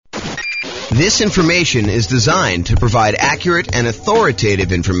This information is designed to provide accurate and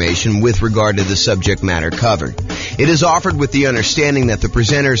authoritative information with regard to the subject matter covered. It is offered with the understanding that the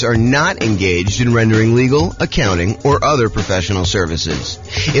presenters are not engaged in rendering legal, accounting, or other professional services.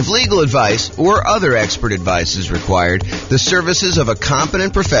 If legal advice or other expert advice is required, the services of a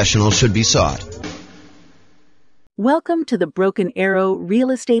competent professional should be sought. Welcome to the Broken Arrow Real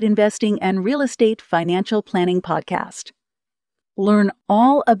Estate Investing and Real Estate Financial Planning Podcast. Learn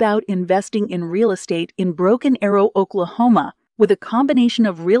all about investing in real estate in Broken Arrow, Oklahoma, with a combination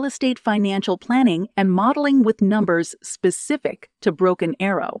of real estate financial planning and modeling with numbers specific to Broken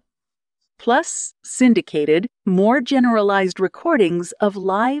Arrow. Plus, syndicated, more generalized recordings of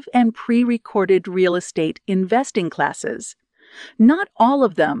live and pre-recorded real estate investing classes. Not all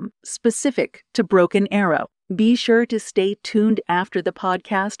of them specific to Broken Arrow. Be sure to stay tuned after the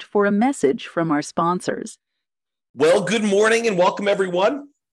podcast for a message from our sponsors. Well, good morning and welcome, everyone.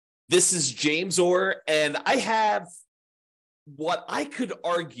 This is James Orr, and I have what I could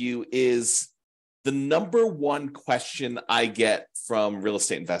argue is the number one question I get from real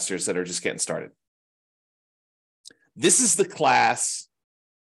estate investors that are just getting started. This is the class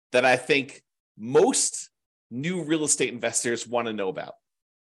that I think most new real estate investors want to know about.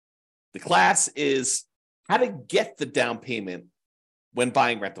 The class is how to get the down payment when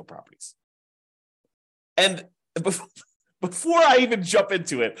buying rental properties. And before I even jump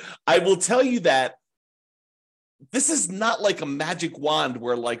into it, I will tell you that this is not like a magic wand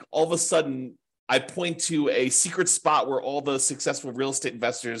where like all of a sudden I point to a secret spot where all the successful real estate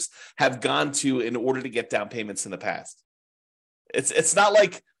investors have gone to in order to get down payments in the past. It's not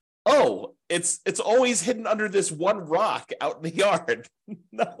like, oh, it's always hidden under this one rock out in the yard.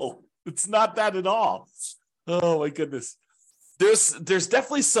 No, it's not that at all. Oh my goodness. There's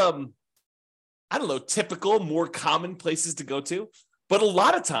definitely some, I don't know, typical, more common places to go to. But a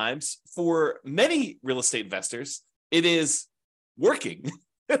lot of times for many real estate investors, it is working.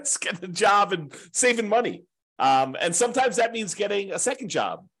 It's getting a job and saving money. And sometimes that means getting a second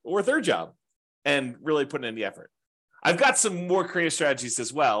job or a third job and really putting in the effort. I've got some more creative strategies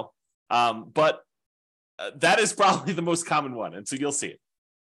as well, but that is probably the most common one. And so you'll see it.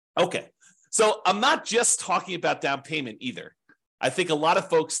 Okay, so I'm not just talking about down payment either. I think a lot of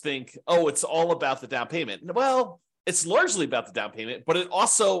folks think, oh, it's all about the down payment. Well, it's largely about the down payment, but it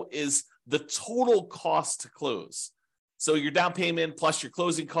also is the total cost to close. So your down payment plus your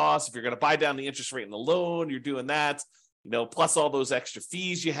closing costs, if you're going to buy down the interest rate in the loan, you're doing that, plus all those extra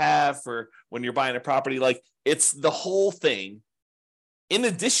fees you have for when you're buying a property. Like, it's the whole thing. In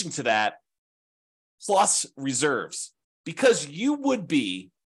addition to that, plus reserves, because you would be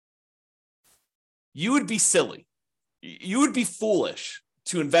silly. You would be foolish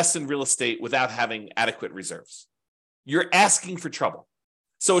to invest in real estate without having adequate reserves. You're asking for trouble.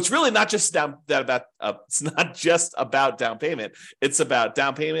 So it's really not just it's not just about down payment. It's about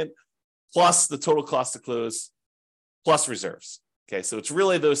down payment plus the total cost to close plus reserves. Okay, so it's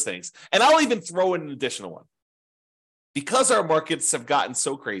really those things. And I'll even throw in an additional one. Because our markets have gotten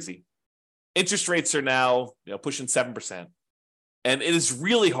so crazy, interest rates are now pushing 7%. And it is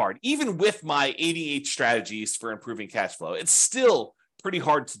really hard, even with my 88 strategies for improving cash flow. It's still pretty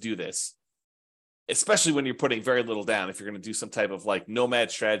hard to do this, especially when you're putting very little down. If you're going to do some type of like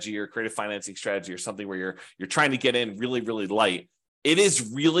nomad strategy or creative financing strategy or something where you're trying to get in really, really light, it is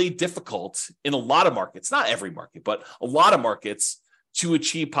really difficult in a lot of markets, not every market, but a lot of markets to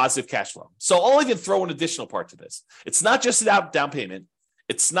achieve positive cash flow. So I'll even throw an additional part to this. It's not just about down payment.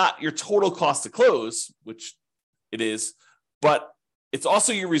 It's not your total cost to close, which it is, but it's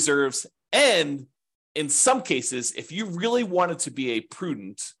also your reserves. And in some cases, if you really wanted to be a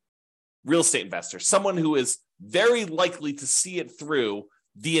prudent real estate investor, someone who is very likely to see it through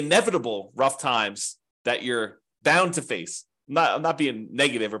the inevitable rough times that you're bound to face. I'm not being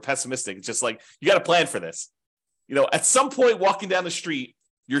negative or pessimistic. It's just like, you got to plan for this. At some point walking down the street,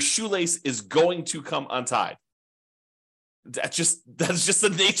 your shoelace is going to come untied. That's just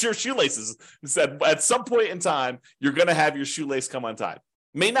the nature of shoelaces. It's that at some point in time, you're going to have your shoelace come untied.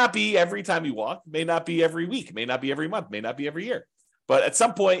 May not be every time you walk, may not be every week, may not be every month, may not be every year. But at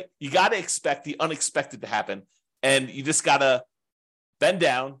some point, you got to expect the unexpected to happen. And you just got to bend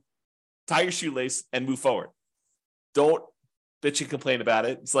down, tie your shoelace, and move forward. Don't bitch and complain about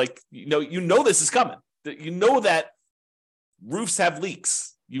it. It's like, this is coming. You know that roofs have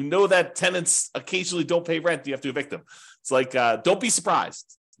leaks. You know that tenants occasionally don't pay rent. You have to evict them. It's like, don't be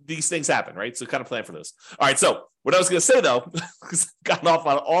surprised. These things happen, right? So kind of plan for those. All right. So what I was going to say, though, because I've gotten off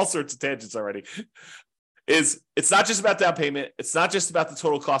on all sorts of tangents already, is it's not just about down payment. It's not just about the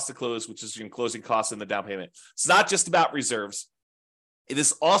total cost to close, which is your closing costs and the down payment. It's not just about reserves. It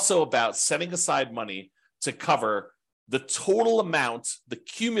is also about setting aside money to cover the total amount, the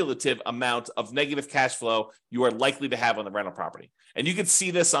cumulative amount of negative cash flow you are likely to have on the rental property. And you can see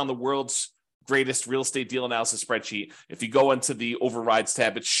this on the world's greatest real estate deal analysis spreadsheet. If you go into the overrides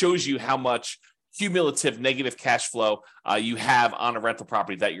tab, it shows you how much cumulative negative cash flow you have on a rental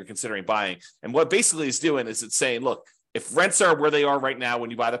property that you're considering buying. And what basically is doing is it's saying, look, if rents are where they are right now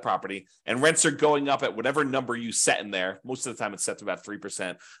when you buy the property, and rents are going up at whatever number you set in there, most of the time it's set to about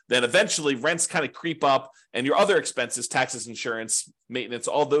 3%, then eventually rents kind of creep up, and your other expenses, taxes, insurance, maintenance,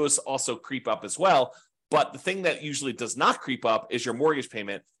 all those also creep up as well. But the thing that usually does not creep up is your mortgage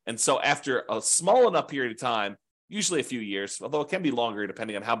payment. And so after a small enough period of time, usually a few years, although it can be longer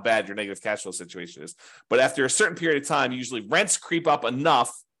depending on how bad your negative cash flow situation is, but after a certain period of time, usually rents creep up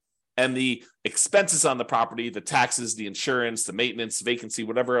enough, and the expenses on the property, the taxes, the insurance, the maintenance, vacancy,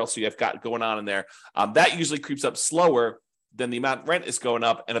 whatever else you have got going on in there, that usually creeps up slower than the amount rent is going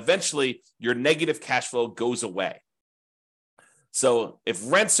up. And eventually your negative cash flow goes away. So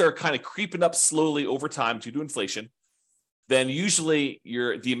if rents are kind of creeping up slowly over time due to inflation, then usually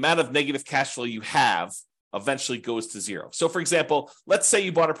the amount of negative cash flow you have eventually goes to zero. So for example, let's say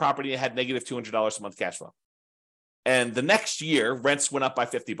you bought a property and had negative $200 a month cash flow. And the next year, rents went up by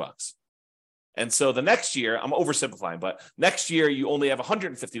 $50. And so the next year, I'm oversimplifying, but next year you only have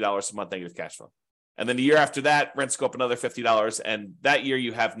 $150 a month negative cash flow. And then the year after that, rents go up another $50. And that year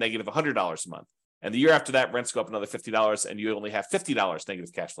you have negative $100 a month. And the year after that, rents go up another $50 and you only have $50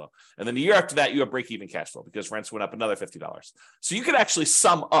 negative cash flow. And then the year after that, you have break-even cash flow because rents went up another $50. So you could actually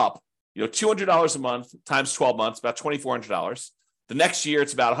sum up, $200 a month times 12 months, about $2,400. The next year,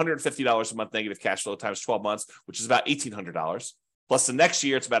 it's about $150 a month negative cash flow times 12 months, which is about $1,800. Plus the next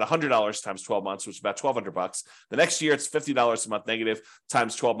year, it's about $100 times 12 months, which is about $1,200. The next year, it's $50 a month negative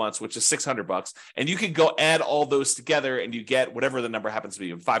times 12 months, which is $600. And you can go add all those together and you get whatever the number happens to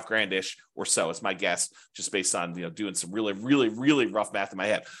be, $5,000-ish or so. It's my guess, just based on doing some really, really, really rough math in my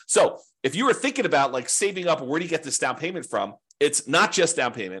head. So if you were thinking about like saving up, where do you get this down payment from? It's not just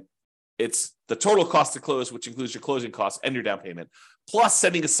down payment. It's the total cost to close, which includes your closing costs and your down payment, plus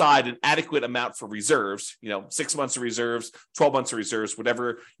setting aside an adequate amount for reserves, 6 months of reserves, 12 months of reserves,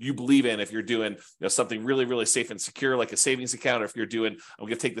 whatever you believe in. If you're doing something really, really safe and secure, like a savings account, or if you're doing, I'm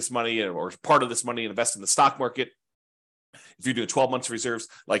going to take this money or part of this money and invest in the stock market. If you're doing 12 months of reserves,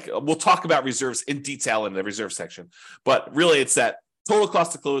 like we'll talk about reserves in detail in the reserve section, but really it's that total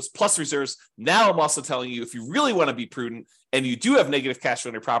cost to close plus reserves. Now I'm also telling you, if you really want to be prudent and you do have negative cash flow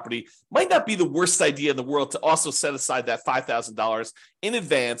on your property, might not be the worst idea in the world to also set aside that $5,000 in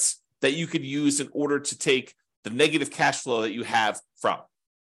advance that you could use in order to take the negative cash flow that you have from.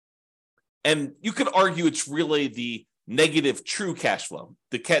 And you could argue it's really the negative true cash flow,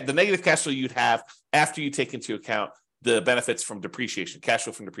 the negative cash flow you'd have after you take into account the benefits from depreciation, cash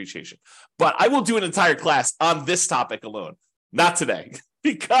flow from depreciation. But I will do an entire class on this topic alone. Not today,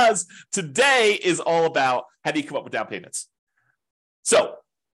 because today is all about how do you come up with down payments. So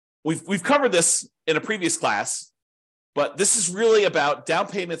we've covered this in a previous class, but this is really about down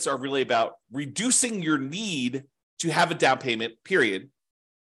payments are really about reducing your need to have a down payment, period,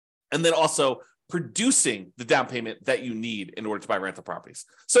 and then also producing the down payment that you need in order to buy rental properties.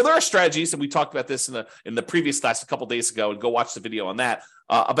 So there are strategies, and we talked about this in the previous class a couple of days ago, and go watch the video on that,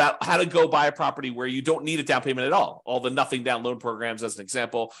 about how to go buy a property where you don't need a down payment at all the nothing down loan programs as an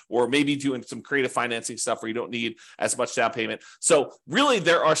example, or maybe doing some creative financing stuff where you don't need as much down payment. So really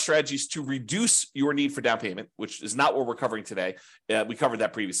there are strategies to reduce your need for down payment, which is not what we're covering today. We covered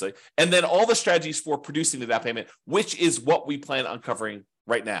that previously. And then all the strategies for producing the down payment, which is what we plan on covering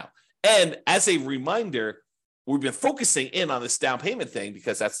right now. And as a reminder, we've been focusing in on this down payment thing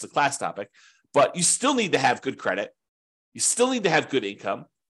because that's the class topic, but you still need to have good credit. You still need to have good income.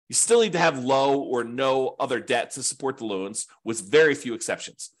 You still need to have low or no other debt to support the loans, with very few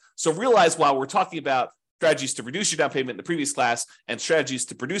exceptions. So realize, while we're talking about strategies to reduce your down payment in the previous class and strategies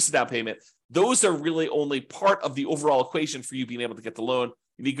to produce a down payment, those are really only part of the overall equation for you being able to get the loan.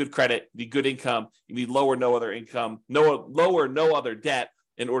 You need good credit, you need good income, you need low or no other income, no other debt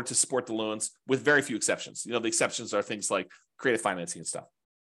in order to support the loans, with very few exceptions. The exceptions are things like creative financing and stuff.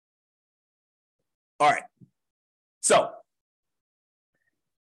 All right. So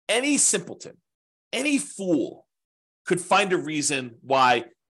any simpleton, any fool could find a reason why,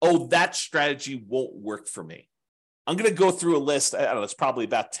 that strategy won't work for me. I'm going to go through a list. I don't know, it's probably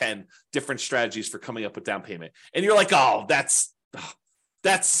about 10 different strategies for coming up with down payment. And you're like, that's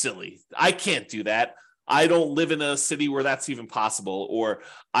silly. I can't do that. I don't live in a city where that's even possible, or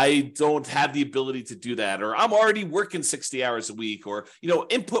I don't have the ability to do that, or I'm already working 60 hours a week, or,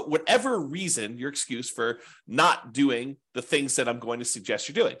 input whatever reason, your excuse for not doing the things that I'm going to suggest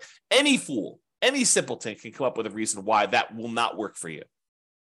you're doing. Any fool, any simpleton can come up with a reason why that will not work for you.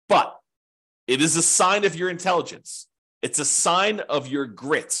 But it is a sign of your intelligence. It's a sign of your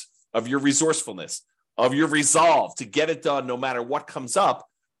grit, of your resourcefulness, of your resolve to get it done no matter what comes up,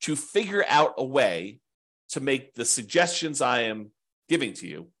 to figure out a way to make the suggestions I am giving to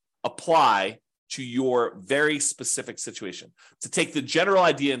you apply to your very specific situation. To take the general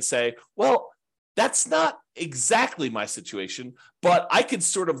idea and say, well, that's not exactly my situation, but I could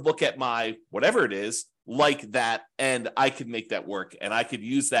sort of look at my whatever it is like that, and I could make that work, and I could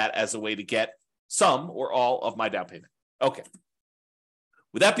use that as a way to get some or all of my down payment. Okay.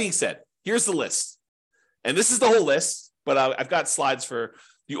 With that being said, here's the list. And this is the whole list, but I've got slides for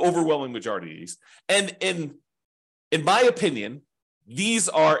the overwhelming majority of these. And in my opinion, these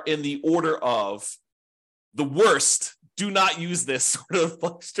are in the order of the worst, do not use this sort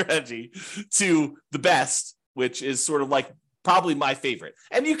of strategy, to the best, which is sort of like probably my favorite.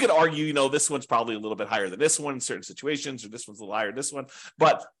 And you could argue, this one's probably a little bit higher than this one in certain situations, or this one's a little higher than this one.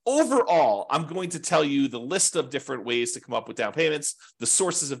 But overall, I'm going to tell you the list of different ways to come up with down payments, the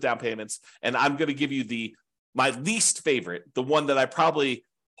sources of down payments, and I'm going to give you my least favorite, the one that I probably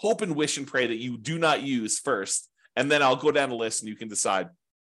hope and wish and pray that you do not use first. And then I'll go down the list and you can decide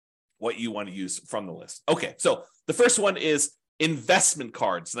what you want to use from the list. Okay, so the first one is investment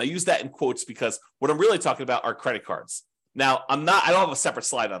cards. And I use that in quotes because what I'm really talking about are credit cards. Now, I don't have a separate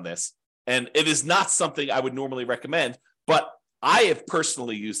slide on this, and it is not something I would normally recommend, but I have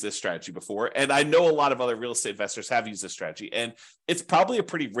personally used this strategy before, and I know a lot of other real estate investors have used this strategy, and it's probably a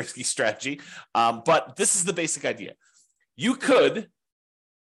pretty risky strategy, but this is the basic idea. You could,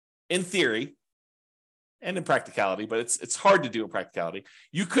 in theory, and in practicality, but it's hard to do in practicality,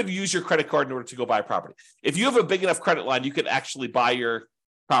 you could use your credit card in order to go buy a property. If you have a big enough credit line, you could actually buy your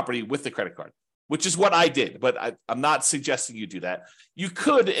property with the credit card, which is what I did, but I'm not suggesting you do that. You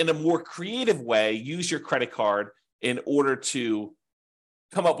could, in a more creative way, use your credit card in order to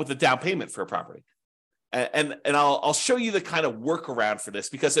come up with a down payment for a property. And I'll show you the kind of workaround for this,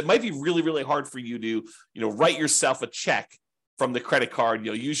 because it might be really, really hard for you to, write yourself a check from the credit card.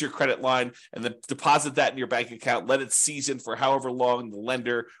 Use your credit line and then deposit that in your bank account, let it season for however long the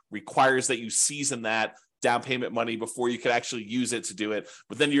lender requires that you season that down payment money before you could actually use it to do it.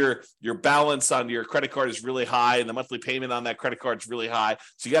 But then your balance on your credit card is really high, and the monthly payment on that credit card is really high.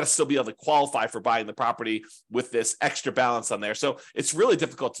 So you got to still be able to qualify for buying the property with this extra balance on there. So it's really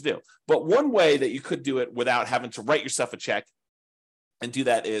difficult to do. But one way that you could do it without having to write yourself a check and do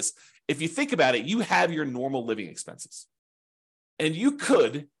that is, if you think about it, you have your normal living expenses. And you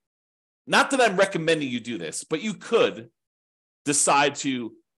could, not that I'm recommending you do this, but you could decide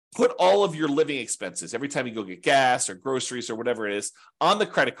to put all of your living expenses, every time you go get gas or groceries or whatever it is, on the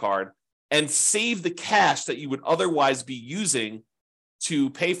credit card, and save the cash that you would otherwise be using to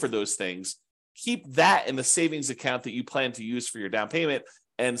pay for those things. Keep that in the savings account that you plan to use for your down payment,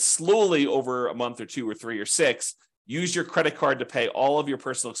 and slowly over a month or 2 or 3 or 6, use your credit card to pay all of your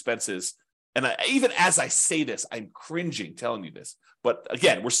personal expenses. And even as I say this, I'm cringing telling you this. But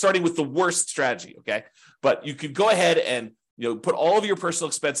again, we're starting with the worst strategy, okay? But you could go ahead and put all of your personal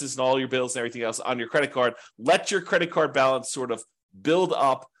expenses and all your bills and everything else on your credit card. Let your credit card balance sort of build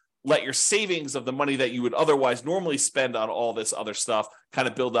up. Let your savings of the money that you would otherwise normally spend on all this other stuff kind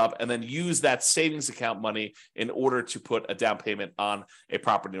of build up, and then use that savings account money in order to put a down payment on a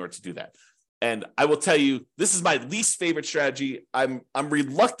property in order to do that. And I will tell you, this is my least favorite strategy. I'm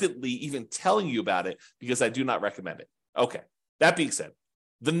reluctantly even telling you about it because I do not recommend it. Okay, that being said,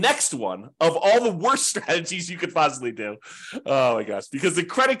 the next one of all the worst strategies you could possibly do, oh my gosh, because the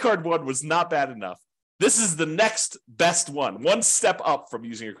credit card one was not bad enough. This is the next best one step up from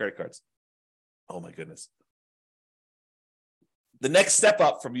using your credit cards. Oh my goodness. The next step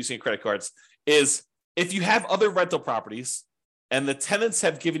up from using your credit cards is, if you have other rental properties and the tenants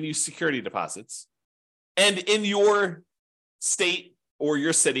have given you security deposits, and in your state or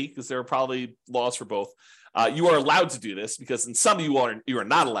your city, because there are probably laws for both, you are allowed to do this, because in some you are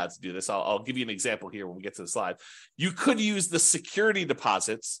not allowed to do this. I'll give you an example here when we get to the slide. You could use the security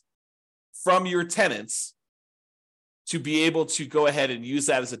deposits from your tenants to be able to go ahead and use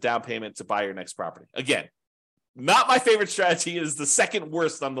that as a down payment to buy your next property. Again, not my favorite strategy. It is the second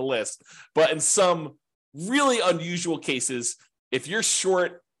worst on the list, but in some really unusual cases, if you're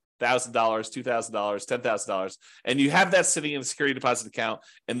short $1,000, $2,000, $10,000, and you have that sitting in a security deposit account,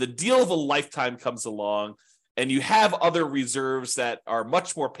 and the deal of a lifetime comes along, and you have other reserves that are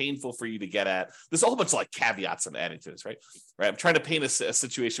much more painful for you to get at. There's a whole bunch of like caveats I'm adding to this, right? I'm trying to paint a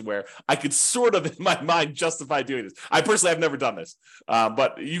situation where I could sort of, in my mind, justify doing this. I personally have never done this,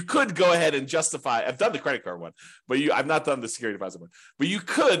 but you could go ahead and justify. I've done the credit card one, but I've not done the security deposit one. But you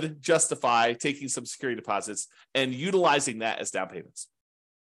could justify taking some security deposits and utilizing that as down payments.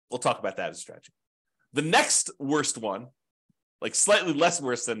 We'll talk about that as a strategy. The next worst one, like slightly less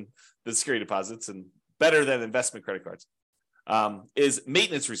worse than the security deposits and better than investment credit cards, is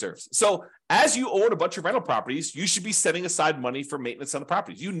maintenance reserves. So as you own a bunch of rental properties, you should be setting aside money for maintenance on the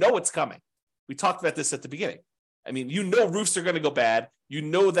properties. You know it's coming. We talked about this at the beginning. I mean, you know roofs are going to go bad. You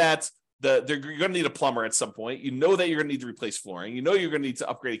know that you're going to need a plumber at some point. You know that you're going to need to replace flooring. You know you're going to need to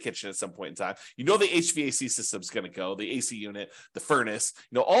upgrade a kitchen at some point in time. You know the HVAC system is going to go, the AC unit, the furnace.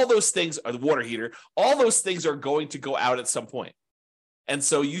 You know all those things are the water heater. All those things are going to go out at some point. And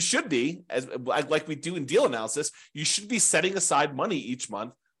so you should be, like we do in deal analysis, you should be setting aside money each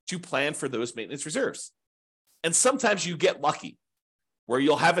month to plan for those maintenance reserves. And sometimes you get lucky where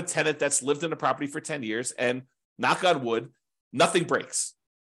you'll have a tenant that's lived in a property for 10 years and, knock on wood, nothing breaks.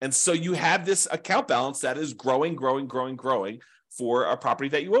 And so you have this account balance that is growing for a property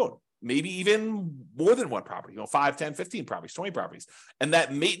that you own. Maybe even more than one property, 5, 10, 15 properties, 20 properties. And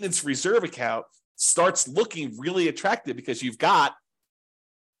that maintenance reserve account starts looking really attractive because you've got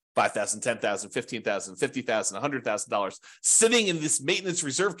 $5,000, $10,000, $15,000, $50,000, $100,000 sitting in this maintenance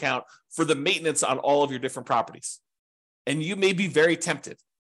reserve account for the maintenance on all of your different properties. And you may be very tempted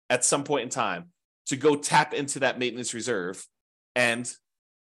at some point in time to go tap into that maintenance reserve and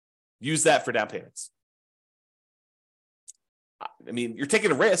use that for down payments. I mean, you're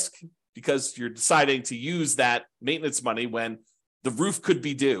taking a risk because you're deciding to use that maintenance money when the roof could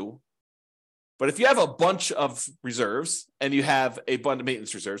be due. But if you have a bunch of reserves and you have a bunch of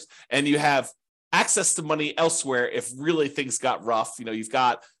maintenance reserves and you have access to money elsewhere, if really things got rough, you've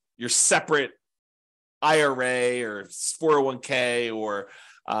got your separate IRA or 401k, or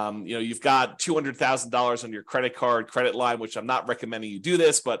you've got $200,000 on your credit line, which I'm not recommending you do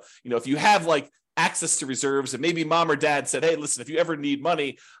this, but if you have like access to reserves and maybe mom or dad said, hey, listen, if you ever need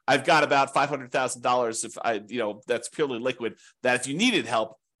money, I've got about $500,000 if I, that's purely liquid, that if you needed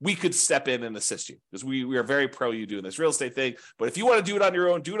help, we could step in and assist you, because we are very pro you doing this real estate thing. But if you want to do it on your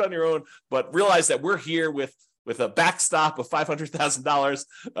own, do it on your own. But realize that we're here with a backstop of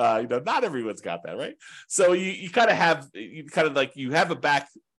 $500,000. Not everyone's got that, right? So you have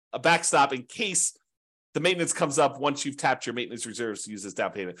a backstop in case the maintenance comes up once you've tapped your maintenance reserves to use as down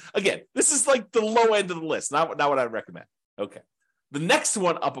payment. Again, this is like the low end of the list, not what I would recommend. Okay. The next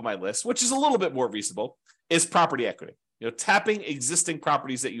one up on my list, which is a little bit more reasonable, is property equity. Tapping existing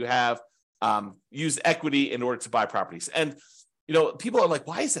properties that you have, use equity in order to buy properties. And, people are like,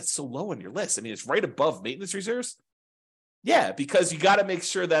 why is that so low on your list? I mean, it's right above maintenance reserves. Yeah, because you got to make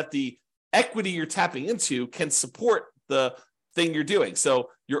sure that the equity you're tapping into can support the thing you're doing. So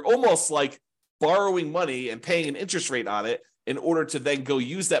you're almost like borrowing money and paying an interest rate on it in order to then go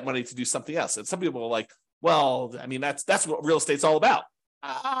use that money to do something else. And some people are like, well, I mean, that's what real estate's all about.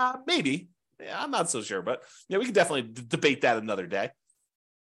 Maybe. Yeah, I'm not so sure, but we can definitely debate that another day.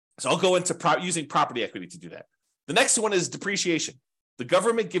 So I'll go into using property equity to do that. The next one is depreciation. The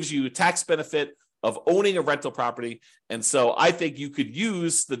government gives you a tax benefit of owning a rental property. And so I think you could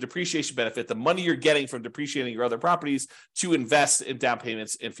use the depreciation benefit, the money you're getting from depreciating your other properties, to invest in down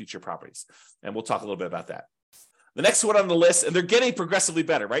payments in future properties. And we'll talk a little bit about that. The next one on the list, and they're getting progressively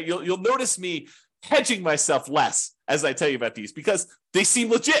better, right? You'll notice me hedging myself less as I tell you about these because they seem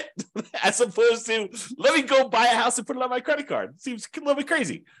legit as opposed to let me go buy a house and put it on my credit card. It seems a little bit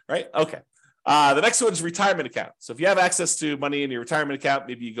crazy, right? Okay. The next one is retirement account. So if you have access to money in your retirement account,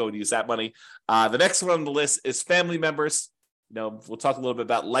 maybe you go and use that money. The next one on the list is family members. We'll talk a little bit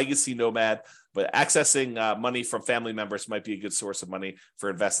about legacy nomad, but accessing money from family members might be a good source of money for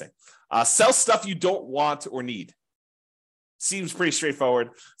investing. Sell stuff you don't want or need. Seems pretty straightforward.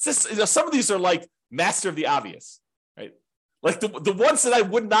 Some of these are like master of the obvious, right? Like the ones that I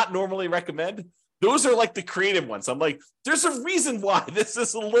would not normally recommend, those are like the creative ones. I'm like, there's a reason why this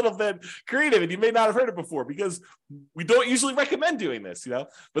is a little bit creative, and you may not have heard it before because we don't usually recommend doing this,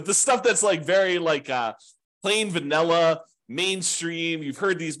 But the stuff that's like very like plain vanilla, mainstream, you've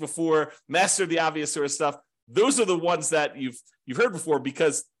heard these before, master of the obvious sort of stuff. Those are the ones that you've heard before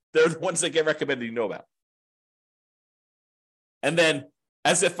because they're the ones that get recommended you know about. And then,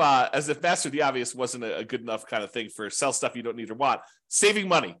 as if master of the obvious wasn't a good enough kind of thing for sell stuff you don't need or want, saving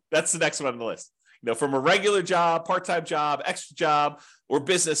money. That's the next one on the list. From a regular job, part-time job, extra job, or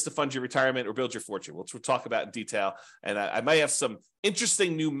business to fund your retirement or build your fortune, which we'll talk about in detail. And I might have some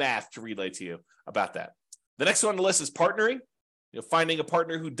interesting new math to relay to you about that. The next one on the list is partnering. Finding a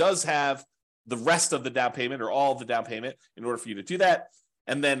partner who does have the rest of the down payment or all of the down payment in order for you to do that.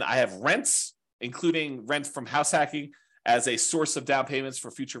 And then I have rents, including rent from house hacking as a source of down payments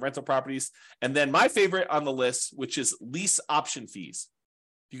for future rental properties. And then my favorite on the list, which is lease option fees.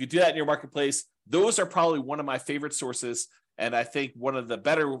 You could do that in your marketplace. Those are probably one of my favorite sources, and I think one of the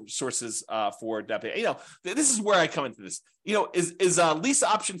better sources for down payment. This is where I come into this. Is lease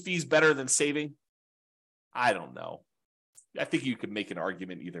option fees better than saving? I don't know. I think you could make an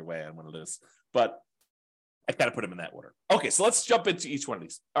argument either way on one of those, but I kind of put them in that order. Okay, so let's jump into each one of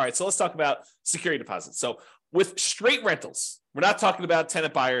these. All right, so let's talk about security deposits. So with straight rentals, we're not talking about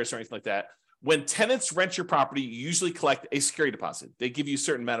tenant buyers or anything like that. When tenants rent your property, you usually collect a security deposit. They give you a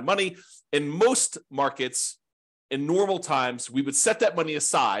certain amount of money. In most markets, in normal times, we would set that money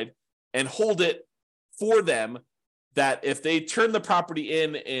aside and hold it for them, that if they turn the property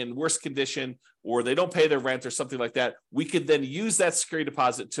in worse condition or they don't pay their rent or something like that, we could then use that security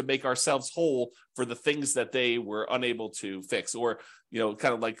deposit to make ourselves whole for the things that they were unable to fix. Or, kind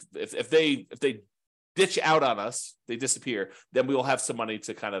of like if they ditch out on us, they disappear, then we will have some money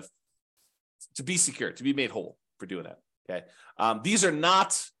to kind of to be secure, to be made whole for doing that. Okay. These are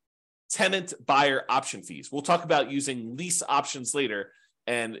not tenant buyer option fees. We'll talk about using lease options later.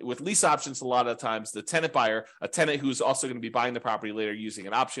 And with lease options, a lot of times the tenant buyer, a tenant who's also going to be buying the property later using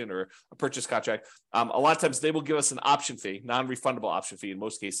an option or a purchase contract, a lot of times they will give us an option fee, non-refundable option fee in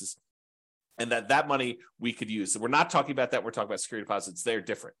most cases, and that money we could use. So we're not talking about that. We're talking about security deposits. They're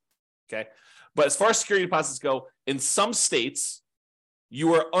different. Okay. But as far as security deposits go, in some states,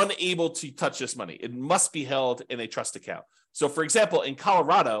 you are unable to touch this money. It must be held in a trust account. So for example, in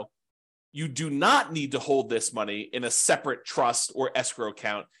Colorado, you do not need to hold this money in a separate trust or escrow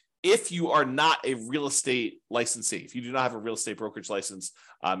account if you are not a real estate licensee. If you do not have a real estate brokerage license,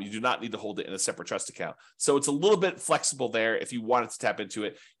 you do not need to hold it in a separate trust account. So it's a little bit flexible there if you wanted to tap into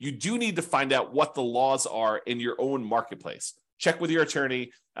it. You do need to find out what the laws are in your own marketplace. Check with your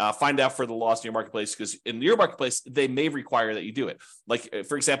attorney, find out for the laws in your marketplace, because in your marketplace, they may require that you do it. Like,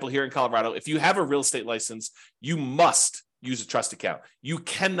 for example, here in Colorado, if you have a real estate license, you must use a trust account. You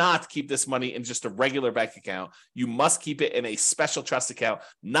cannot keep this money in just a regular bank account. You must keep it in a special trust account,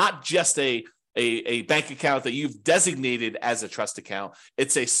 not just a bank account that you've designated as a trust account.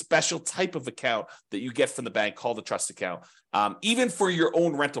 It's a special type of account that you get from the bank called a trust account, even for your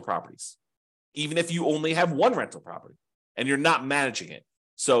own rental properties, even if you only have one rental property and you're not managing it.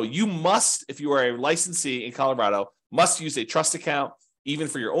 So you must, if you are a licensee in Colorado, must use a trust account, even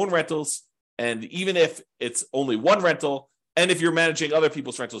for your own rentals. And even if it's only one rental, and if you're managing other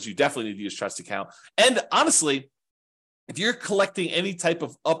people's rentals, you definitely need to use trust account. And honestly, if you're collecting any type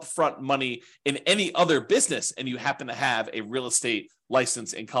of upfront money in any other business and you happen to have a real estate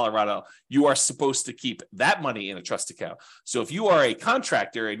license in Colorado, you are supposed to keep that money in a trust account. So if you are a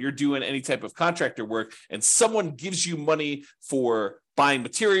contractor and you're doing any type of contractor work and someone gives you money for buying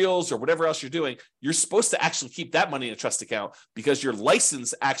materials or whatever else you're doing, you're supposed to actually keep that money in a trust account, because your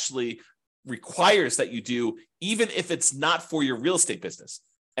license actually requires that you do, even if it's not for your real estate business.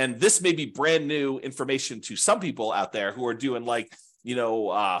 And this may be brand new information to some people out there who are doing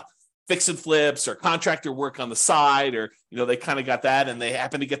fix and flips or contractor work on the side, or, they kind of got that and they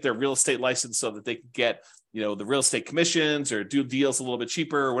happen to get their real estate license so that they can get, the real estate commissions or do deals a little bit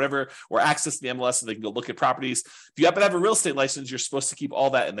cheaper or whatever, or access to the MLS so they can go look at properties. If you happen to have a real estate license, you're supposed to keep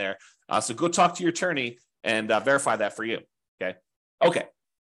all that in there. So go talk to your attorney and verify that for you. Okay.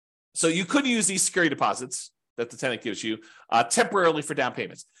 So you could use these security deposits that the tenant gives you temporarily for down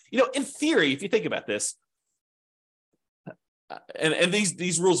payments. In theory, if you think about this, and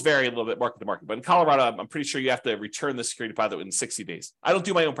these rules vary a little bit market to market, but in Colorado, I'm pretty sure you have to return the security deposit within 60 days. I don't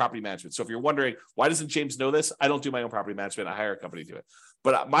do my own property management. So if you're wondering, why doesn't James know this? I don't do my own property management. I hire a company to do it.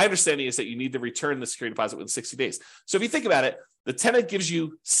 But my understanding is that you need to return the security deposit within 60 days. So if you think about it, the tenant gives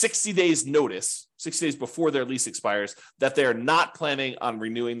you 60 days notice, 60 days before their lease expires, that they're not planning on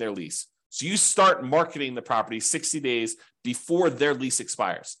renewing their lease. So you start marketing the property 60 days before their lease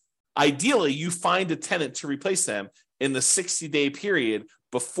expires. Ideally, you find a tenant to replace them in the 60-day period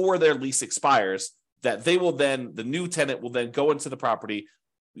before their lease expires, that they will then, the new tenant will then go into the property,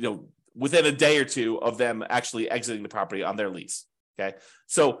 within a day or two of them actually exiting the property on their lease. Okay.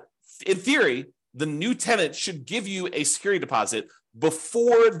 So in theory, the new tenant should give you a security deposit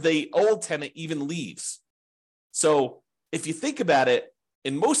before the old tenant even leaves. So if you think about it,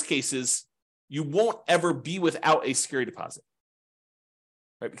 in most cases, you won't ever be without a security deposit,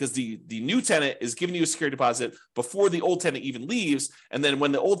 right? Because the new tenant is giving you a security deposit before the old tenant even leaves. And then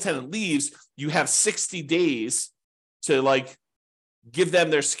when the old tenant leaves, you have 60 days to give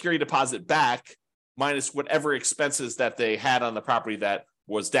them their security deposit back minus whatever expenses that they had on the property that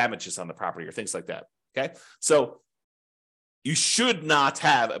was damages on the property or things like that. Okay. So you should not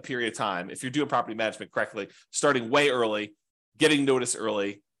have a period of time, if you're doing property management correctly, starting way early, getting notice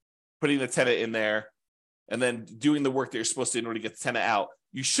early, putting the tenant in there, and then doing the work that you're supposed to in order to get the tenant out.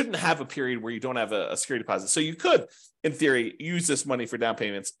 You shouldn't have a period where you don't have a security deposit. So you could, in theory, use this money for down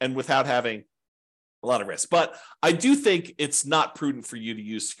payments and without having a lot of risk. But I do think it's not prudent for you to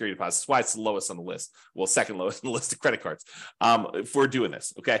use security deposits. That's why it's the lowest on the list. Well, second lowest on the list of credit cards for doing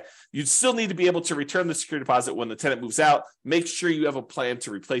this, okay? You still need to be able to return the security deposit when the tenant moves out. Make sure you have a plan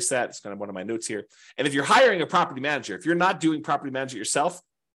to replace that. It's kind of one of my notes here. And if you're hiring a property manager, if you're not doing property management yourself,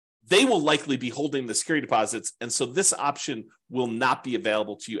 they will likely be holding the security deposits. And so this option will not be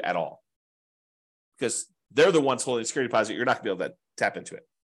available to you at all because they're the ones holding the security deposit. You're not going to be able to tap into it.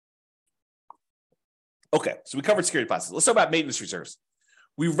 Okay, so we covered security deposits. Let's talk about maintenance reserves.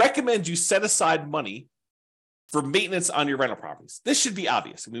 We recommend you set aside money for maintenance on your rental properties. This should be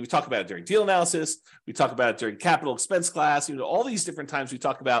obvious. I mean, we talk about it during deal analysis. We talk about it during capital expense class. All these different times we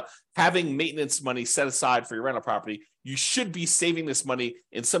talk about having maintenance money set aside for your rental property. You should be saving this money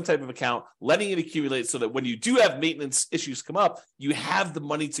in some type of account, letting it accumulate so that when you do have maintenance issues come up, you have the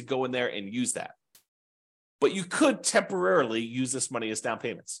money to go in there and use that. But you could temporarily use this money as down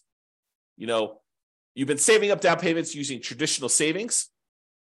payments. You've been saving up down payments using traditional savings,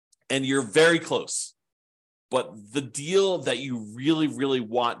 and you're very close. But the deal that you really, really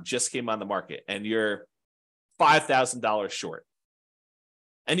want just came on the market, and you're $5,000 short.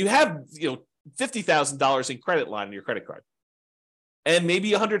 And you have, $50,000 in credit line in your credit card, and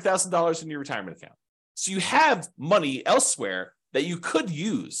maybe $100,000 in your retirement account. So you have money elsewhere that you could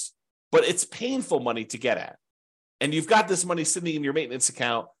use, but it's painful money to get at. And you've got this money sitting in your maintenance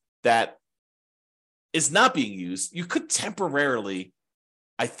account that is not being used. You could temporarily,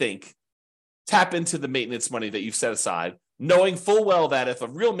 I think, tap into the maintenance money that you've set aside, knowing full well that if a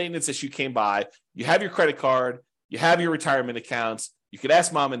real maintenance issue came by, you have your credit card, you have your retirement accounts, you could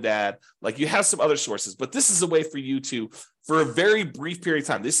ask mom and dad, you have some other sources. But this is a way for you to, for a very brief period of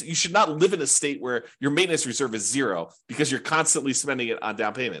time, you should not live in a state where your maintenance reserve is zero because you're constantly spending it on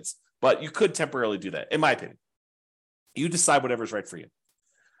down payments. But you could temporarily do that, in my opinion. You decide whatever's right for you.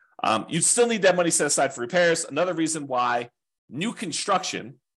 You still need that money set aside for repairs. Another reason why new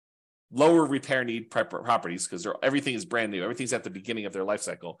construction, lower repair need properties, because everything is brand new, everything's at the beginning of their life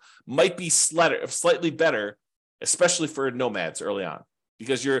cycle, might be slightly better, especially for nomads early on,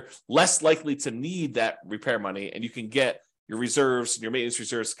 because you're less likely to need that repair money, and you can get your reserves and your maintenance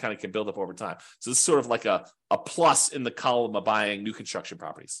reserves kind of can build up over time. So this is sort of like a plus in the column of buying new construction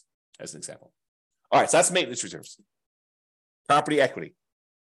properties, as an example. All right, so that's maintenance reserves. Property equity.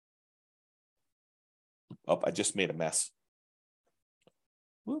 Oh, I just made a mess.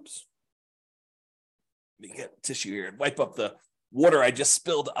 Whoops. Let me get tissue here and wipe up the water I just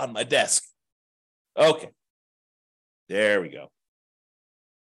spilled on my desk. Okay. There we go.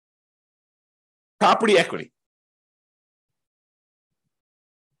 Property equity.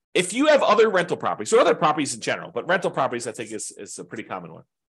 If you have other rental properties, or other properties in general, but rental properties I think is a pretty common one.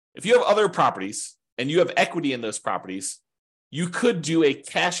 If you have other properties and you have equity in those properties, you could do a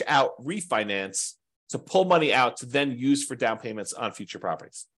cash out refinance to pull money out to then use for down payments on future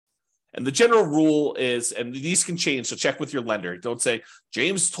properties. And the general rule is, and these can change, so check with your lender. Don't say,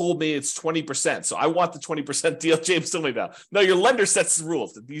 James told me it's 20%, so I want the 20% deal James told me about. No, your lender sets the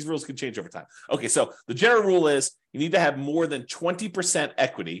rules. These rules can change over time. Okay, so the general rule is you need to have more than 20%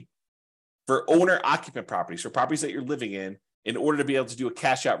 equity for owner-occupant properties, for properties that you're living in order to be able to do a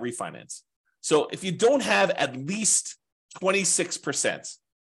cash-out refinance. So if you don't have at least 26%,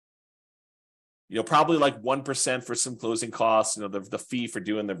 probably like 1% for some closing costs, the fee for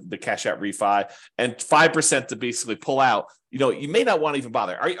doing the cash out refi, and 5% to basically pull out, you may not want to even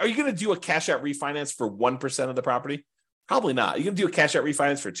bother. Are you going to do a cash out refinance for 1% of the property? Probably not. You're going to do a cash out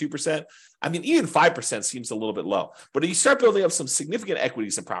refinance for 2%. I mean, even 5% seems a little bit low, but if you start building up some significant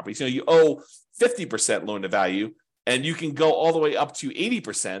equities in properties, you owe 50% loan to value and you can go all the way up to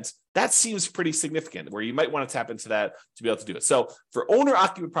 80%. That seems pretty significant where you might want to tap into that to be able to do it. So for owner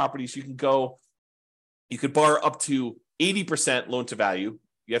occupant properties, you could borrow up to 80% loan to value.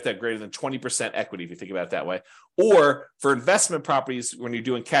 You have to have greater than 20% equity if you think about it that way. Or for investment properties, when you're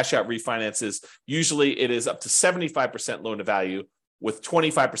doing cash out refinances, usually it is up to 75% loan to value with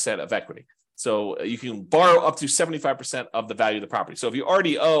 25% of equity. So you can borrow up to 75% of the value of the property. So if you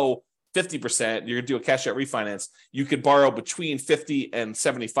already owe 50%, you're going to do a cash out refinance, you could borrow between 50 and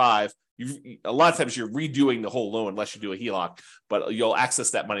 75. A lot of times you're redoing the whole loan unless you do a HELOC, but you'll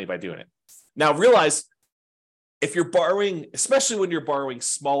access that money by doing it. Now realize, if you're borrowing, especially when you're borrowing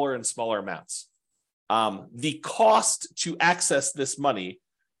smaller and smaller amounts, the cost to access this money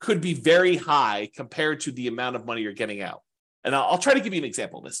could be very high compared to the amount of money you're getting out. And I'll try to give you an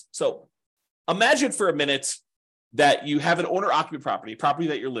example of this. So imagine for a minute that you have an owner-occupant property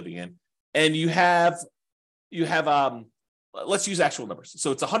that you're living in, and you have let's use actual numbers.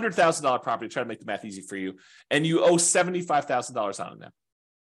 So it's a $100,000 property, try to make the math easy for you, and you owe $75,000 on it now.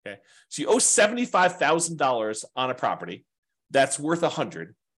 Okay, so you owe $75,000 on a property that's worth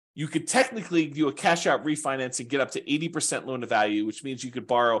 $100,000. You could technically do a cash out refinance and get up to 80% loan to value, which means you could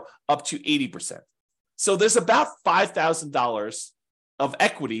borrow up to 80%. So there's about $5,000 of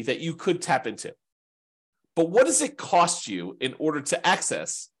equity that you could tap into. But what does it cost you in order to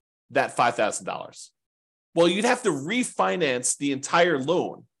access that $5,000? Well, you'd have to refinance the entire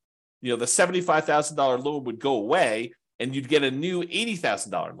loan. The $75,000 loan would go away and you'd get a new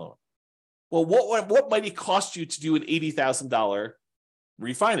 $80,000 loan. Well, what might it cost you to do an $80,000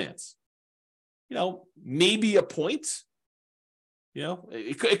 refinance? Maybe a point.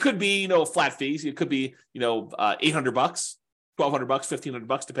 It could be, flat fees. It could be, $800, $1,200,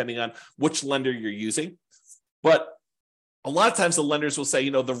 $1,500, depending on which lender you're using. But a lot of times the lenders will say,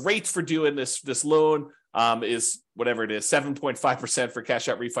 the rate for doing this loan is whatever it is, 7.5% for cash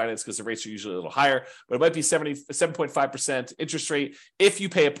out refinance, because the rates are usually a little higher, but it might be 7.5% interest rate if you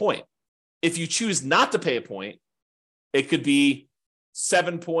pay a point. If you choose not to pay a point, it could be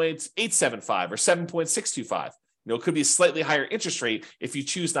 7.875 or 7.625. It could be a slightly higher interest rate if you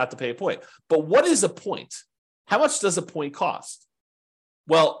choose not to pay a point. But what is a point? How much does a point cost?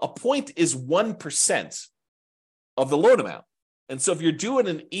 Well, a point is 1% of the loan amount. And so if you're doing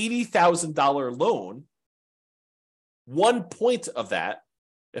an $80,000 loan, 1 point of that,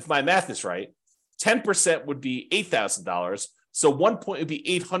 if my math is right, 10% would be $8,000. So 1 point would be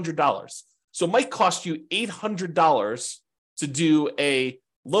 $800. So it might cost you $800 to do a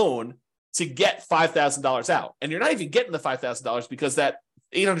loan to get $5,000 out. And you're not even getting the $5,000 because that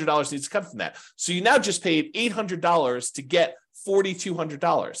 $800 needs to come from that. So you now just paid $800 to get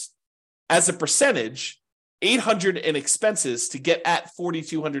 $4,200. As a percentage, $800 in expenses to get at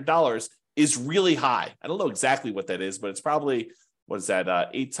 $4,200 is really high. I don't know exactly what that is, but it's probably,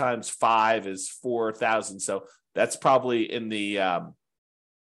 8 times 5 is 4,000. So that's probably in the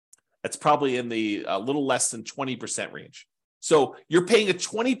little less than 20% range. So you're paying a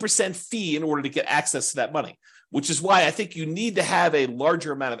 20% fee in order to get access to that money, which is why I think you need to have a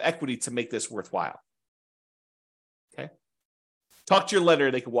larger amount of equity to make this worthwhile. Okay. Talk to your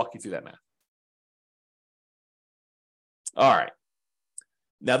lender. They can walk you through that math. All right.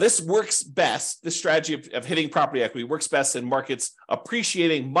 Now, this works best. This strategy of hitting property equity works best in markets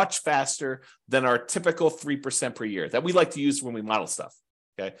appreciating much faster than our typical 3% per year that we like to use when we model stuff.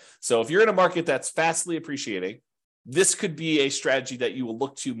 Okay. So if you're in a market that's fastly appreciating, this could be a strategy that you will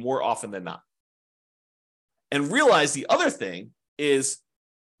look to more often than not. And realize the other thing is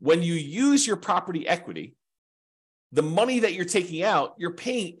when you use your property equity, the money that you're taking out, you're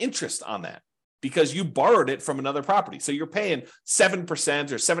paying interest on that because you borrowed it from another property. So you're paying 7%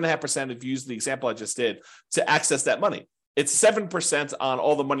 or 7.5%, if you use the example I just did, to access that money. It's 7% on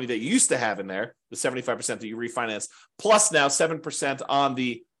all the money that you used to have in there, the 75% that you refinanced, plus now 7% on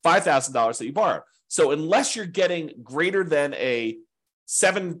the $5,000 that you borrowed. So unless you're getting greater than a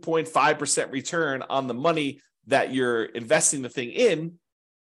 7.5% return on the money that you're investing the thing in,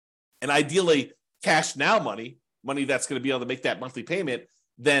 and ideally cash now money that's going to be able to make that monthly payment,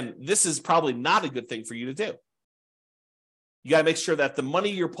 then this is probably not a good thing for you to do. You got to make sure that the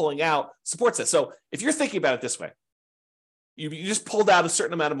money you're pulling out supports it. So if you're thinking about it this way, you just pulled out a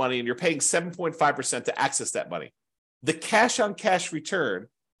certain amount of money and you're paying 7.5% to access that money. The cash on cash return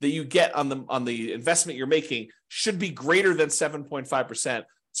that you get on the investment you're making should be greater than 7.5%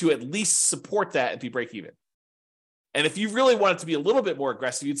 to at least support that and be break even. And if you really want it to be a little bit more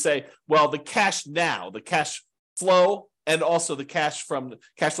aggressive, you'd say, well, the cash now, the cash flow, and also the cash flow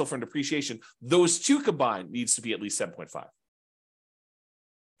from depreciation, those two combined needs to be at least 7.5.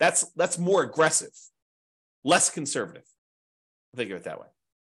 That's more aggressive, less conservative. Think of it that way.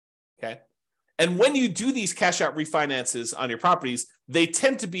 Okay. And when you do these cash out refinances on your properties, they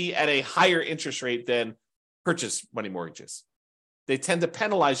tend to be at a higher interest rate than purchase money mortgages. They tend to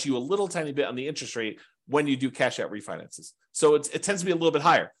penalize you a little tiny bit on the interest rate when you do cash out refinances. So it tends to be a little bit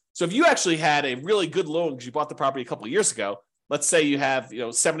higher. So if you actually had a really good loan because you bought the property a couple of years ago, let's say you have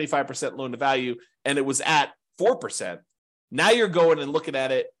 75% loan to value and it was at 4%. Now you're going and looking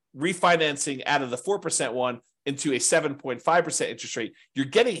at it, refinancing out of the 4% one into a 7.5% interest rate. You're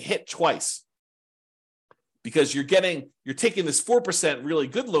getting hit twice. Because you're taking this 4% really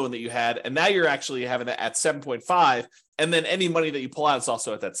good loan that you had, and now you're actually having it at 7.5, and then any money that you pull out is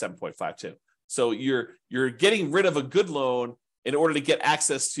also at that 7.5 too. So you're getting rid of a good loan in order to get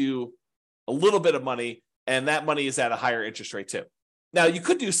access to a little bit of money, and that money is at a higher interest rate too. Now, you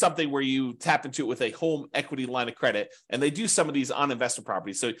could do something where you tap into it with a home equity line of credit, and they do some of these on investment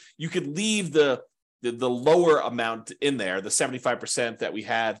properties. So you could leave the lower amount in there, the 75% that we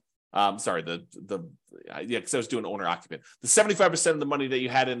had. Because I was doing owner occupant. The 75% of the money that you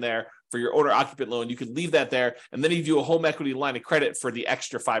had in there for your owner occupant loan, you could leave that there, and then you do a home equity line of credit for the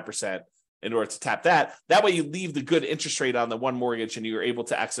extra 5% in order to tap that. That way you leave the good interest rate on the one mortgage and you're able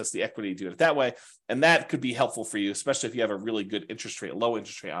to access the equity to do it that way. And that could be helpful for you, especially if you have a really good interest rate, low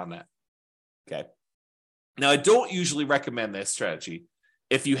interest rate on that. Okay. Now, I don't usually recommend this strategy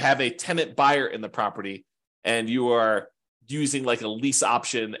if you have a tenant buyer in the property and you are using like a lease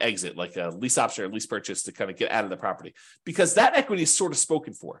option exit, like a lease option or lease purchase to kind of get out of the property, because that equity is sort of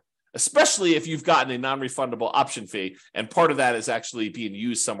spoken for, especially if you've gotten a non-refundable option fee and part of that is actually being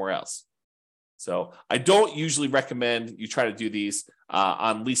used somewhere else. So I don't usually recommend you try to do these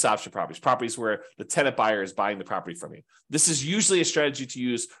on lease option properties where the tenant buyer is buying the property from you. This is usually a strategy to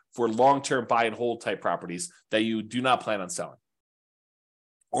use for long-term buy and hold type properties that you do not plan on selling.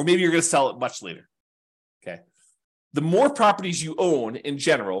 Or maybe you're going to sell it much later. Okay. The more properties you own in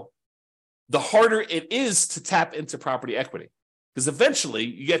general, the harder it is to tap into property equity. Because eventually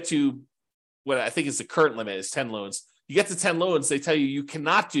you get to what I think is the current limit is 10 loans. You get to 10 loans, they tell you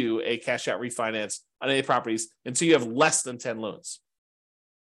cannot do a cash out refinance on any properties until you have less than 10 loans.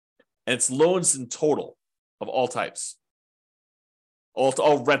 And it's loans in total of all types.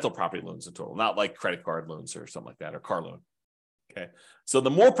 All rental property loans in total, not like credit card loans or something like that, or car loan. Okay. So the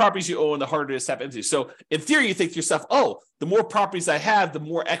more properties you own, the harder it is to tap into. So in theory, you think to yourself, oh, the more properties I have, the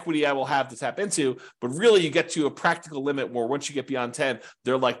more equity I will have to tap into. But really, you get to a practical limit where once you get beyond 10,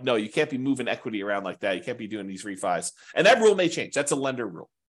 they're like, no, you can't be moving equity around like that. You can't be doing these refis. And that rule may change. That's a lender rule.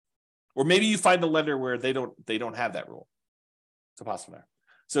 Or maybe you find a lender where they don't have that rule. It's a possibility.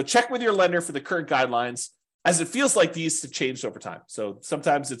 So check with your lender for the current guidelines, as it feels like these have changed over time. So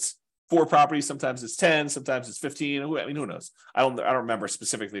sometimes it's 4 properties, sometimes it's 10, sometimes it's 15. I mean, who knows? I don't remember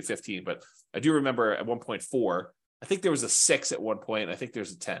specifically 15, but I do remember at one point 4. I think there was a 6 at one point. I think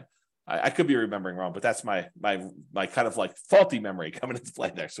there's a 10. I could be remembering wrong, but that's my kind of like faulty memory coming into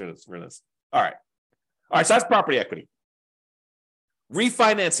play next for this. All right. So that's property equity.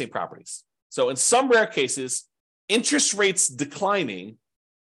 Refinancing properties. So in some rare cases, interest rates declining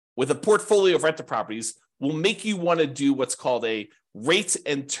with a portfolio of rental properties will make you want to do what's called a rate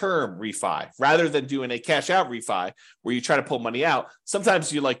and term refi rather than doing a cash out refi where you try to pull money out.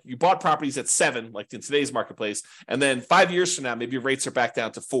 Sometimes you bought properties at 7, like in today's marketplace, and then 5 years from now, maybe your rates are back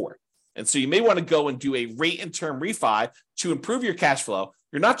down to 4. And so you may want to go and do a rate and term refi to improve your cash flow.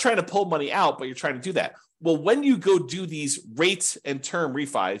 You're not trying to pull money out, but you're trying to do that. Well, when you go do these rates and term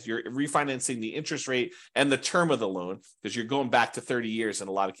refis, you're refinancing the interest rate and the term of the loan because you're going back to 30 years in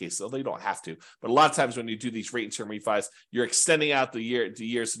a lot of cases, although you don't have to. But a lot of times when you do these rate and term refis, you're extending out the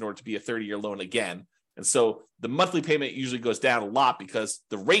years in order to be a 30-year loan again. And so the monthly payment usually goes down a lot because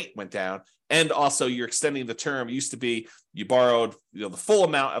the rate went down. And also you're extending the term. It used to be you borrowed the full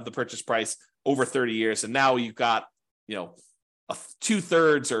amount of the purchase price over 30 years. And now you've got,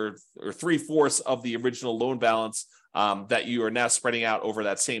 2/3 or 3/4 of the original loan balance that you are now spreading out over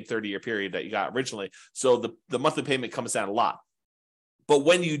that same 30-year period that you got originally. So the monthly payment comes down a lot. But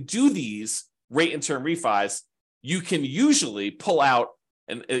when you do these rate and term refis, you can usually pull out,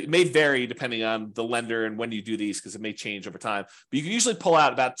 and it may vary depending on the lender and when you do these because it may change over time, but you can usually pull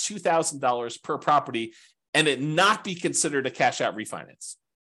out about $2,000 per property and it not be considered a cash out refinance.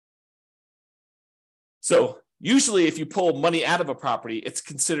 So usually if you pull money out of a property, it's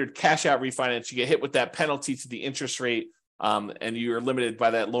considered cash out refinance. You get hit with that penalty to the interest rate and you're limited by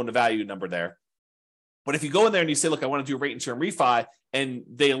that loan to value number there. But if you go in there and you say, look, I want to do a rate and term refi, and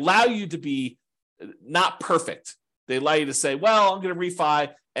they allow you to be not perfect. They allow you to say, well, I'm going to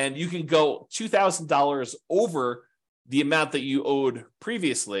refi, and you can go $2,000 over the amount that you owed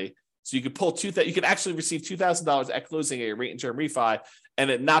previously. So you could you could actually receive $2,000 at closing a rate and term refi and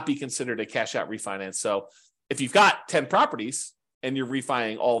it not be considered a cash out refinance. So if you've got 10 properties and you're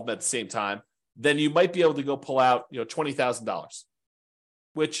refining all of them at the same time, then you might be able to go pull out, $20,000,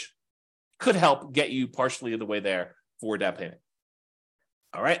 which could help get you partially the way there for down payment.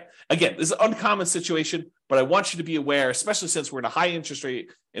 All right. Again, this is an uncommon situation, but I want you to be aware, especially since we're in a high interest rate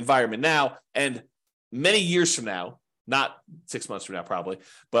environment now, and many years from now, not 6 months from now, probably,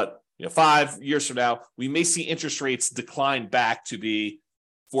 but 5 years from now, we may see interest rates decline back to be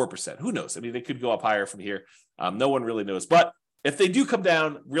 4%. Who knows? I mean, they could go up higher from here. No one really knows. But if they do come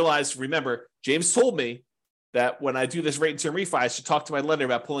down, remember, James told me that when I do this rate and term refi, I should talk to my lender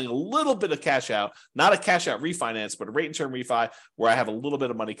about pulling a little bit of cash out, not a cash out refinance, but a rate and term refi where I have a little bit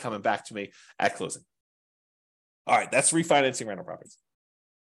of money coming back to me at closing. All right, that's refinancing rental properties.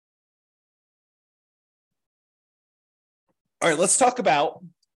 All right, let's talk about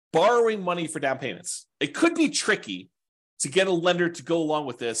borrowing money for down payments. It could be tricky to get a lender to go along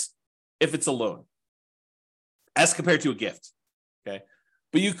with this if it's a loan, as compared to a gift, okay?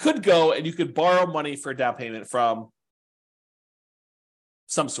 But you could go and you could borrow money for a down payment from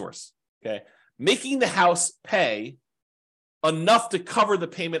some source, okay? Making the house pay enough to cover the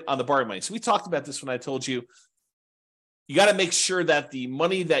payment on the borrowing money. So we talked about this when I told you, you got to make sure that the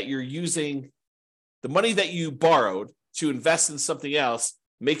money that you're using, the money that you borrowed to invest in something else,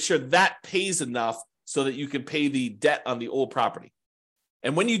 make sure that pays enough so that you can pay the debt on the old property.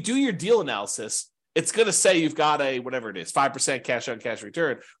 And when you do your deal analysis, it's going to say you've got a, whatever it is, 5% cash on cash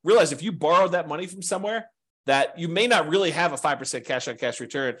return. Realize if you borrowed that money from somewhere, that you may not really have a 5% cash on cash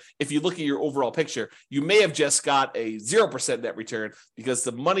return. If you look at your overall picture, you may have just got a 0% net return because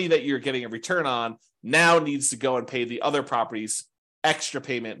the money that you're getting a return on now needs to go and pay the other properties extra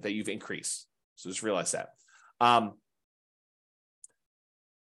payment that you've increased. So just realize that.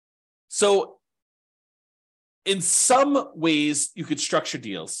 So in some ways, you could structure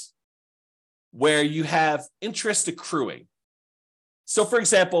deals where you have interest accruing. So for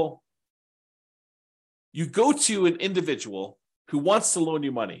example, you go to an individual who wants to loan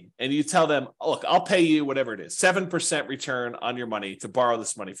you money and you tell them, oh, look, I'll pay you whatever it is, 7% return on your money to borrow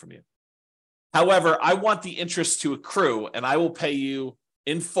this money from you. However, I want the interest to accrue and I will pay you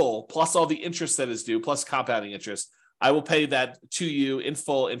in full, plus all the interest that is due, plus compounding interest. I will pay that to you in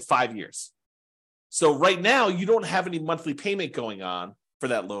full in 5 years. So right now, you don't have any monthly payment going on for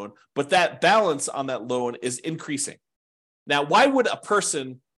that loan, but that balance on that loan is increasing. Now, why would a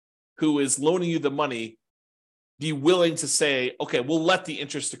person who is loaning you the money be willing to say, okay, we'll let the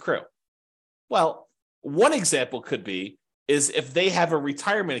interest accrue? Well, one example could be is if they have a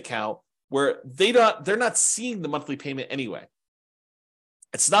retirement account where they're not seeing the monthly payment anyway.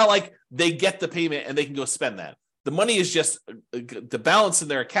 It's not like they get the payment and they can go spend that. The money is just, the balance in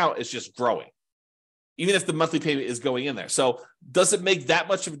their account is just growing, even if the monthly payment is going in there. So does it make that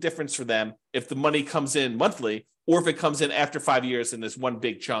much of a difference for them if the money comes in monthly or if it comes in after 5 years in this one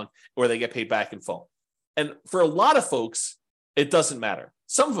big chunk or they get paid back in full? And for a lot of folks, it doesn't matter.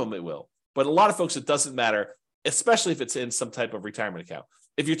 Some of them it will, but a lot of folks, it doesn't matter, especially if it's in some type of retirement account.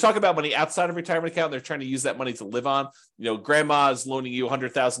 If you're talking about money outside of retirement account, and they're trying to use that money to live on. Grandma is loaning you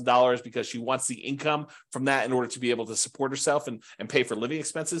 $100,000 because she wants the income from that in order to be able to support herself and pay for living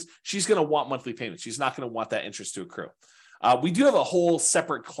expenses. She's going to want monthly payments. She's not going to want that interest to accrue. We do have a whole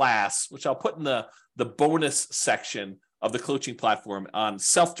separate class, which I'll put in the bonus section of the coaching platform on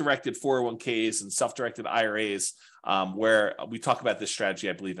self-directed 401ks and self-directed IRAs, where we talk about this strategy,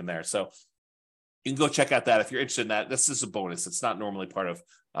 I believe, in there. So you can go check out that if you're interested in that. This is a bonus. It's not normally part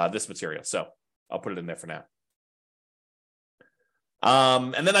of this material. So I'll put it in there for now.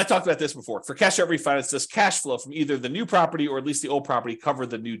 And then I talked about this before. For cash out refinance, does cash flow from either the new property or at least the old property cover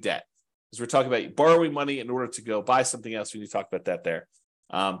the new debt? Because we're talking about borrowing money in order to go buy something else. We need to talk about that there.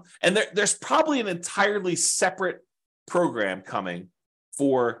 And there's probably an entirely separate program coming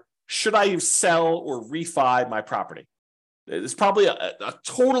for should I sell or refi my property? It's probably a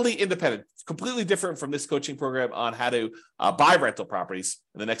totally independent, completely different from this coaching program on how to buy rental properties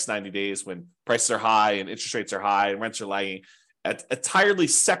in the next 90 days when prices are high and interest rates are high and rents are lagging. An entirely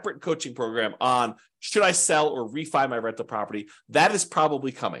separate coaching program on should I sell or refi my rental property? That is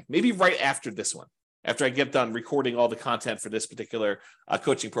probably coming, maybe right after this one. After I get done recording all the content for this particular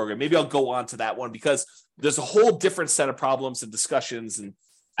coaching program, maybe I'll go on to that one because there's a whole different set of problems and discussions and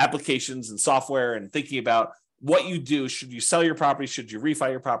applications and software and thinking about what you do. Should you sell your property? Should you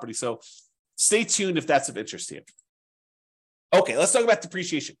refi your property? So stay tuned if that's of interest to you. Okay, let's talk about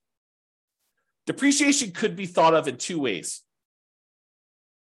depreciation. Depreciation could be thought of in two ways.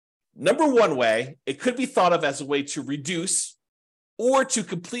 Number one way, it could be thought of as a way to reduce or to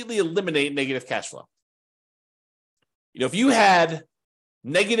completely eliminate negative cash flow. If you had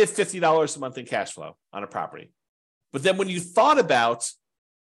negative $50 a month in cash flow on a property, but then when you thought about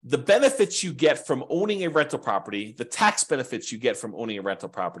the benefits you get from owning a rental property, the tax benefits you get from owning a rental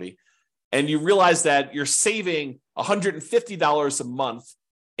property, and you realize that you're saving $150 a month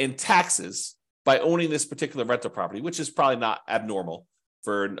in taxes by owning this particular rental property, which is probably not abnormal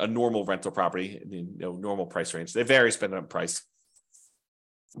for a normal rental property, normal price range. They vary depending on price.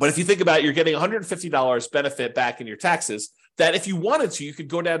 But if you think about it, you're getting $150 benefit back in your taxes that if you wanted to, you could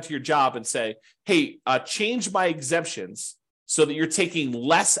go down to your job and say, hey, change my exemptions so that you're taking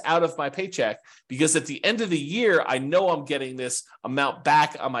less out of my paycheck, because at the end of the year, I know I'm getting this amount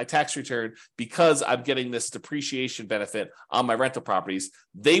back on my tax return because I'm getting this depreciation benefit on my rental properties.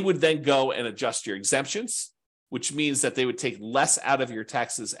 They would then go and adjust your exemptions, which means that they would take less out of your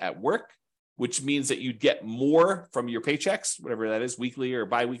taxes at work, which means that you'd get more from your paychecks, whatever that is, weekly or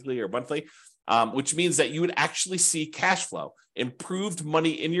biweekly or monthly, which means that you would actually see cash flow, improved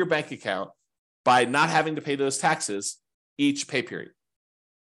money in your bank account by not having to pay those taxes each pay period.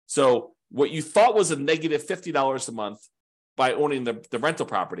 So what you thought was a negative $50 a month by owning the rental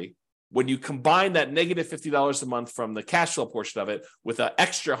property, when you combine that negative $50 a month from the cash flow portion of it with an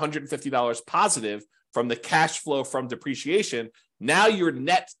extra $150 positive from the cash flow from depreciation, now you're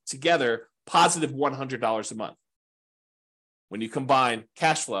net together positive $100 a month. When you combine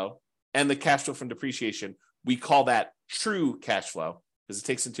cash flow and the cash flow from depreciation, we call that true cash flow because it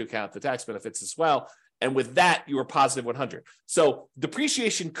takes into account the tax benefits as well. And with that, you are positive 100. So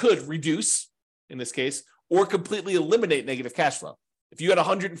depreciation could reduce, in this case, or completely eliminate negative cash flow. If you had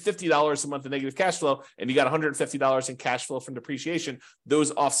 $150 a month of negative cash flow and you got $150 in cash flow from depreciation, those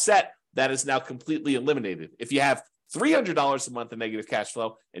offset. That is now completely eliminated. If you have $300 a month in negative cash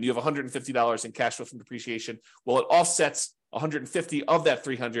flow and you have $150 in cash flow from depreciation, well, it offsets 150 of that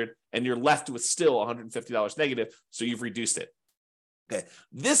 300 and you're left with still $150 negative, so you've reduced it. Okay,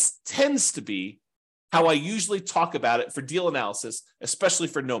 this tends to be how I usually talk about it for deal analysis, especially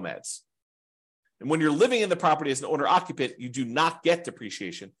for nomads. And when you're living in the property as an owner-occupant, you do not get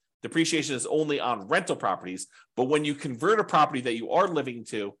depreciation. Depreciation is only on rental properties, but when you convert a property that you are living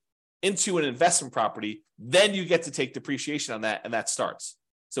into an investment property, then you get to take depreciation on that, and that starts.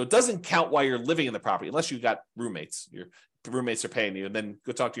 So it doesn't count while you're living in the property, unless you've got roommates. Your roommates are paying you, and then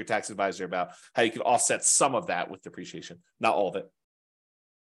go talk to your tax advisor about how you can offset some of that with depreciation, not all of it.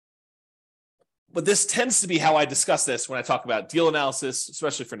 But this tends to be how I discuss this when I talk about deal analysis,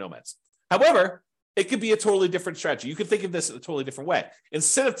 especially for nomads. However, it could be a totally different strategy. You could think of this in a totally different way.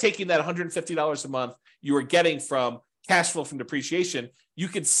 Instead of taking that $150 a month you are getting from cash flow from depreciation, you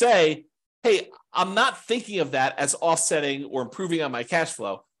could say, hey, I'm not thinking of that as offsetting or improving on my cash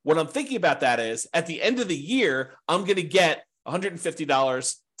flow. What I'm thinking about that is at the end of the year, I'm going to get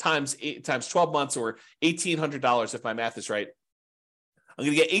 $150 times 12 months or $1,800 if my math is right. I'm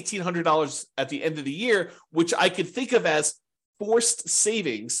going to get $1,800 at the end of the year, which I could think of as forced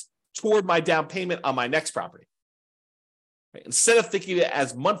savings toward my down payment on my next property. Right? Instead of thinking of it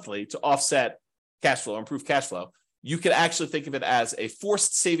as monthly to offset cash flow, improve cash flow, you could actually think of it as a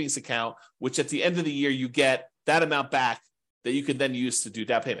forced savings account, which at the end of the year, you get that amount back that you can then use to do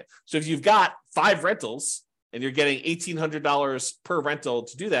down payment. So if you've got 5 rentals and you're getting $1,800 per rental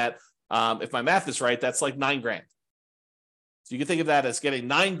to do that, if my math is right, that's like $9,000. So you can think of that as getting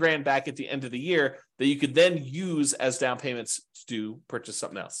 $9,000 back at the end of the year that you could then use as down payments to purchase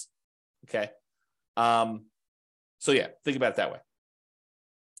something else. Okay. So yeah, think about it that way.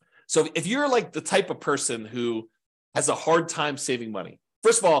 So if you're like the type of person who has a hard time saving money,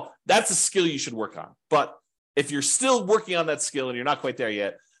 first of all, that's a skill you should work on. But if you're still working on that skill and you're not quite there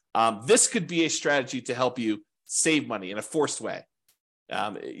yet, this could be a strategy to help you save money in a forced way.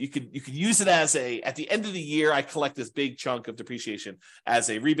 You could use it as at the end of the year, I collect this big chunk of depreciation as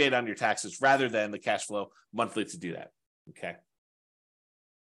a rebate on your taxes rather than the cash flow monthly to do that. Okay.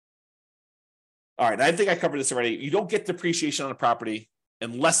 All right. I think I covered this already. You don't get depreciation on a property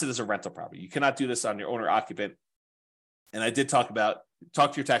unless it is a rental property. You cannot do this on your owner occupant. And I did talk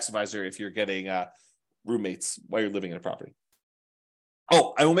to your tax advisor if you're getting roommates while you're living in a property.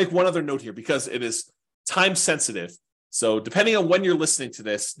 Oh, I will make one other note here because it is time sensitive. So depending on when you're listening to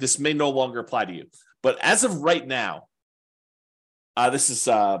this, this may no longer apply to you. But as of right now, this is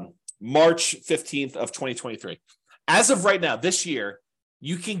March 15th of 2023. As of right now, this year,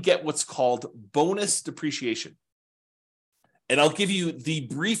 you can get what's called bonus depreciation. And I'll give you the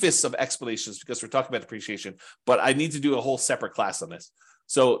briefest of explanations because we're talking about depreciation, but I need to do a whole separate class on this.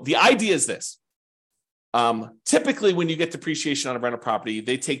 So the idea is this. Typically, when you get depreciation on a rental property,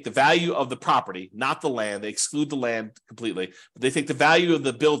 they take the value of the property, not the land. They exclude the land completely. But they take the value of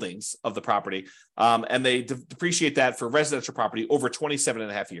the buildings of the property, and they depreciate that for residential property over 27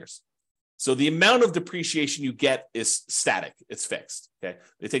 and a half years. So the amount of depreciation you get is static. It's fixed. Okay.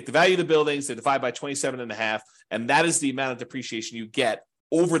 They take the value of the buildings, they divide by 27 and a half, and that is the amount of depreciation you get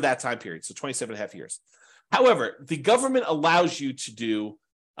over that time period. So 27 and a half years. However, the government allows you to do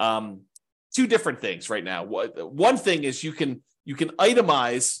two different things right now. One thing is you can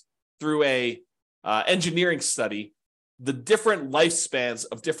itemize through a engineering study the different lifespans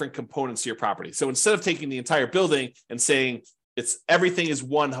of different components of your property. So instead of taking the entire building and saying everything is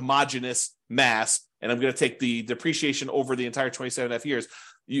one homogeneous mass, and I'm going to take the depreciation over the entire 27.5 years.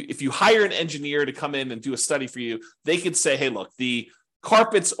 If you hire an engineer to come in and do a study for you, they could say, hey, look, the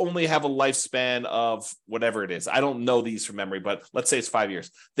carpets only have a lifespan of whatever it is. I don't know these from memory, but let's say it's 5 years.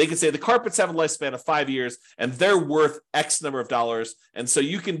 They can say the carpets have a lifespan of 5 years and they're worth X number of dollars. And so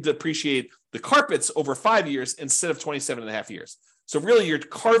you can depreciate the carpets over 5 years instead of 27.5 years. So really you're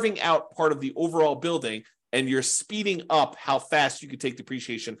carving out part of the overall building and you're speeding up how fast you can take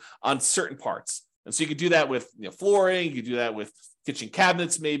depreciation on certain parts. And so you could do that with flooring, you could do that with kitchen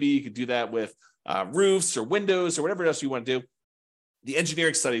cabinets, maybe you could do that with roofs or windows or whatever else you want to do. The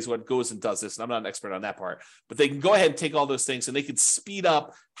engineering study is what goes and does this, and I'm not an expert on that part, but they can go ahead and take all those things and they can speed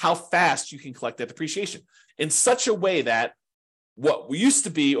up how fast you can collect that depreciation in such a way that what used to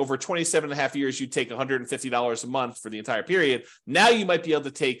be over 27.5 years, you'd take $150 a month for the entire period. Now you might be able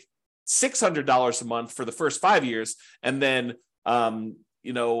to take $600 a month for the first 5 years, and then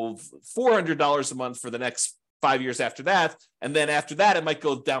 $400 a month for the next 5 years after that. And then after that, it might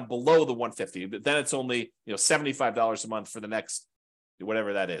go down below the 150, but then it's only $75 a month for the next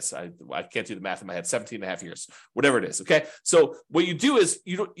whatever that is. I can't do the math in my head, 17.5 years, whatever it is. Okay. So what you do is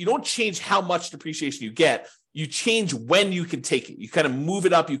you don't change how much depreciation you get. You change when you can take it. You kind of move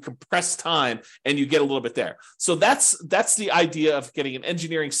it up, you compress time, and you get a little bit there. So that's the idea of getting an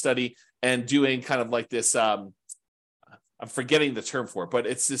engineering study and doing kind of like this, I'm forgetting the term for it, but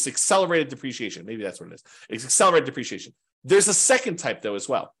it's this accelerated depreciation. Maybe that's what it is. It's accelerated depreciation. There's a second type though as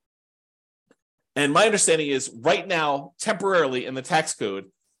well. And my understanding is right now, temporarily in the tax code,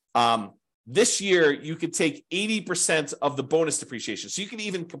 this year you could take 80% of the bonus depreciation. So you can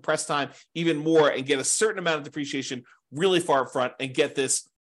even compress time even more and get a certain amount of depreciation really far up front and get this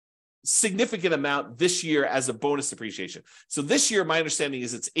significant amount this year as a bonus depreciation. So this year, my understanding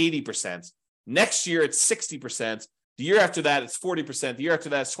is it's 80%. Next year, it's 60%. The year after that, it's 40%. The year after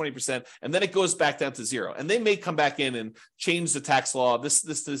that, it's 20%. And then it goes back down to zero. And they may come back in and change the tax law. This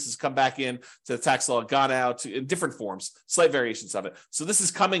has come back in to the tax law, gone out in different forms, slight variations of it. So this is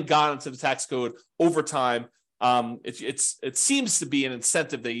coming, gone into the tax code over time. It seems to be an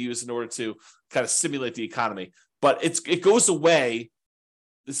incentive they use in order to kind of stimulate the economy. But it goes away.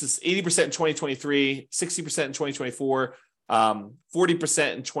 This is 80% in 2023, 60% in 2024,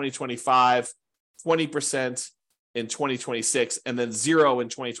 40% in 2025, 20% in 2026, and then zero in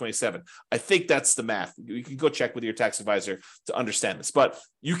 2027. I think that's the math. You can go check with your tax advisor to understand this, but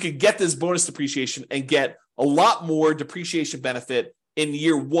you can get this bonus depreciation and get a lot more depreciation benefit in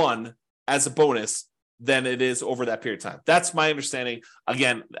year one as a bonus than it is over that period of time. That's my understanding.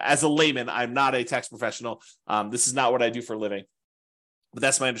 Again, as a layman, I'm not a tax professional. This is not what I do for a living, but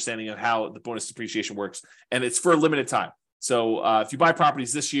that's my understanding of how the bonus depreciation works. And it's for a limited time. So if you buy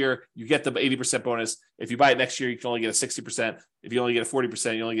properties this year, you get the 80% bonus. If you buy it next year, you can only get a 60%. If you only get a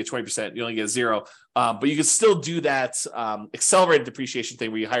 40%, you only get 20%, you only get a zero. But you can still do that accelerated depreciation thing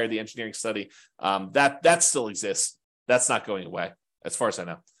where you hire the engineering study. That still exists. That's not going away, as far as I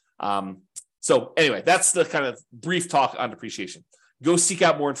know. So anyway, that's the kind of brief talk on depreciation. Go seek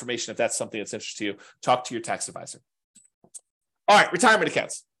out more information if that's something that's interesting to you. Talk to your tax advisor. All right, retirement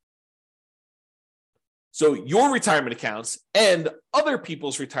accounts. So your retirement accounts and other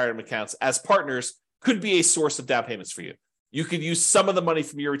people's retirement accounts as partners could be a source of down payments for you. You could use some of the money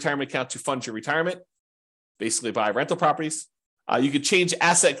from your retirement account to fund your retirement, basically buy rental properties. You could change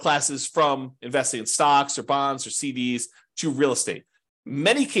asset classes from investing in stocks or bonds or CDs to real estate.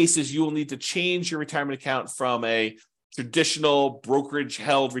 Many cases, you will need to change your retirement account from a traditional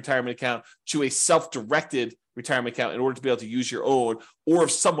brokerage-held retirement account to a self-directed retirement account in order to be able to use your own, or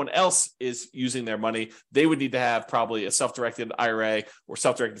if someone else is using their money, they would need to have probably a self-directed IRA or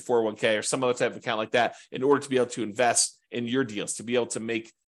self-directed 401k or some other type of account like that in order to be able to invest in your deals, to be able to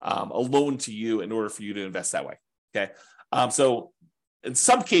make a loan to you in order for you to invest that way. Okay. So in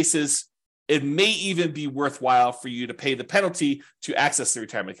some cases, it may even be worthwhile for you to pay the penalty to access the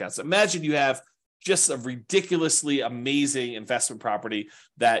retirement accounts. Imagine you have just a ridiculously amazing investment property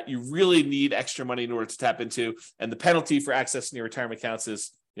that you really need extra money in order to tap into. And the penalty for accessing your retirement accounts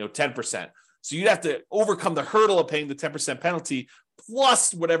is 10%. So you'd have to overcome the hurdle of paying the 10% penalty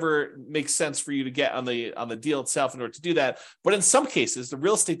plus whatever makes sense for you to get on the deal itself in order to do that. But in some cases, the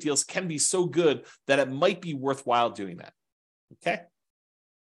real estate deals can be so good that it might be worthwhile doing that. Okay.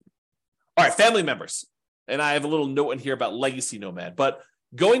 All right, family members. And I have a little note in here about legacy nomad, but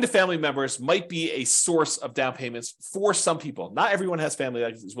going to family members might be a source of down payments for some people. Not everyone has family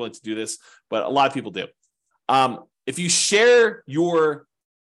that is willing to do this, but a lot of people do. If you share your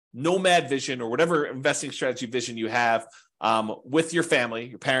nomad vision or whatever investing strategy vision you have with your family,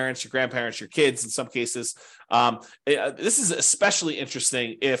 your parents, your grandparents, your kids in some cases, this is especially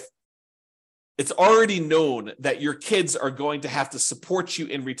interesting if it's already known that your kids are going to have to support you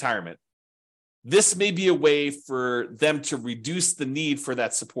in retirement. This may be a way for them to reduce the need for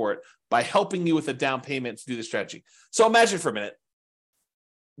that support by helping you with a down payment to do the strategy. So imagine for a minute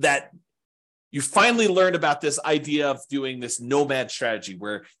that you finally learned about this idea of doing this nomad strategy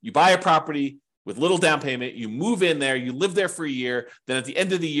where you buy a property with little down payment, you move in there, you live there for a year, then at the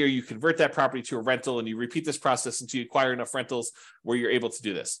end of the year, you convert that property to a rental and you repeat this process until you acquire enough rentals where you're able to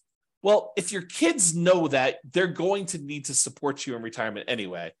do this. Well, if your kids know that they're going to need to support you in retirement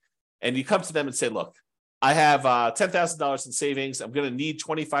anyway, and you come to them and say, look, I have $10,000 in savings. I'm going to need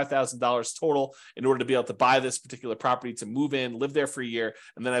 $25,000 total in order to be able to buy this particular property, to move in, live there for a year,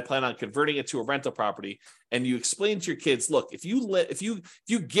 and then I plan on converting it to a rental property. And you explain to your kids, look, if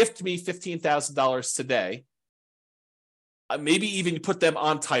you gift me $15,000 today, maybe even put them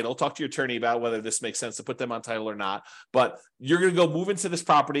on title. Talk to your attorney about whether this makes sense to put them on title or not. But you're going to go move into this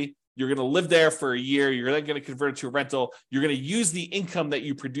property. You're going to live there for a year. You're then going to convert it to a rental. You're going to use the income that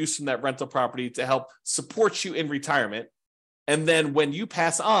you produce from that rental property to help support you in retirement. And then when you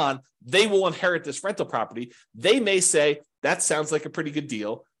pass on, they will inherit this rental property. They may say, that sounds like a pretty good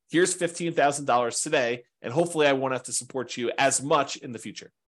deal. Here's $15,000 today, and hopefully I won't have to support you as much in the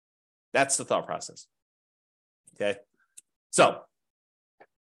future. That's the thought process. Okay. So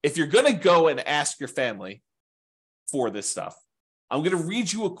if you're going to go and ask your family for this stuff, I'm going to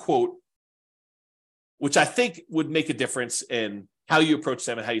read you a quote, which I think would make a difference in how you approach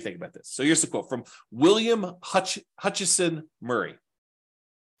them and how you think about this. So here's the quote from William Hutchison Murray.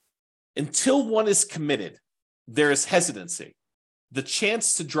 Until one is committed, there is hesitancy, the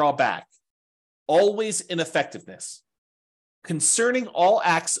chance to draw back, always ineffectiveness. Concerning all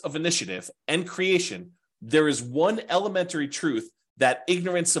acts of initiative and creation, there is one elementary truth, that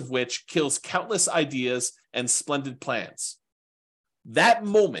ignorance of which kills countless ideas and splendid plans. That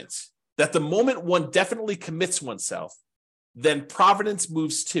the moment one definitely commits oneself, then providence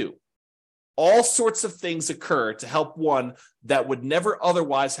moves too. All sorts of things occur to help one that would never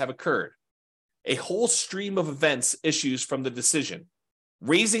otherwise have occurred. A whole stream of events issues from the decision,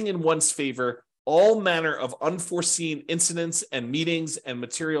 raising in one's favor all manner of unforeseen incidents and meetings and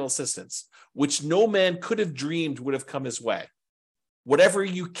material assistance, which no man could have dreamed would have come his way. Whatever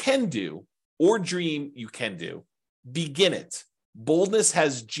you can do or dream you can do, begin it. Boldness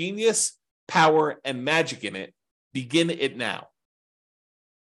has genius, power, and magic in it. Begin it now.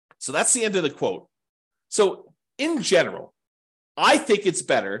 So that's the end of the quote. So in general, I think it's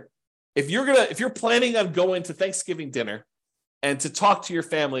better if you're planning on going to Thanksgiving dinner and to talk to your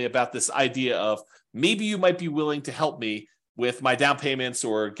family about this idea of maybe you might be willing to help me with my down payments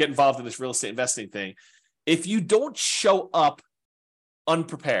or get involved in this real estate investing thing. If you don't show up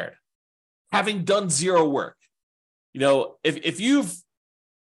unprepared, having done zero work, if you've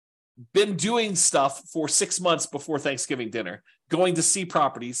been doing stuff for 6 months before Thanksgiving dinner, going to see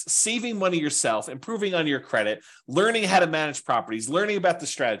properties, saving money yourself, improving on your credit, learning how to manage properties, learning about the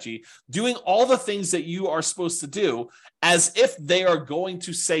strategy, doing all the things that you are supposed to do as if they are going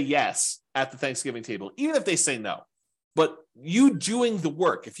to say yes at the Thanksgiving table, even if they say no. But you doing the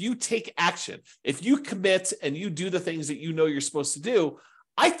work, if you take action, if you commit and you do the things that you know you're supposed to do,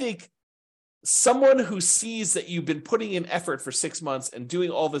 I think someone who sees that you've been putting in effort for 6 months and doing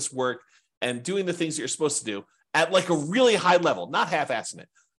all this work and doing the things that you're supposed to do at like a really high level, not half-assing it,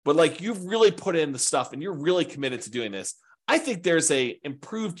 but like you've really put in the stuff and you're really committed to doing this, I think there's a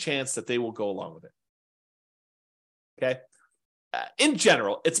improved chance that they will go along with it. Okay. In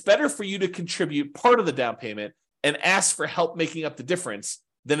general, it's better for you to contribute part of the down payment and ask for help making up the difference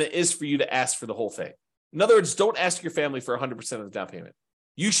than it is for you to ask for the whole thing. In other words, don't ask your family for 100% of the down payment.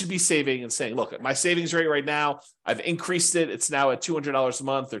 You should be saving and saying, look, my savings rate right now, I've increased it. It's now at $200 a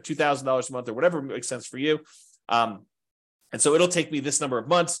month or $2,000 a month or whatever makes sense for you. And so it'll take me this number of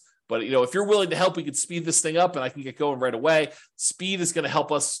months. But if you're willing to help, we can speed this thing up and I can get going right away. Speed is going to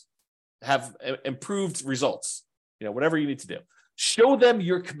help us have improved results. Whatever you need to do. Show them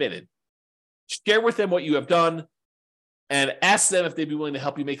you're committed. Share with them what you have done and ask them if they'd be willing to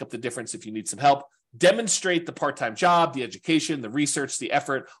help you make up the difference if you need some help. Demonstrate the part-time job, the education, the research, the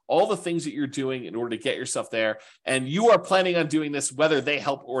effort, all the things that you're doing in order to get yourself there. And you are planning on doing this whether they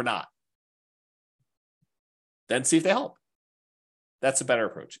help or not. Then see if they help. That's a better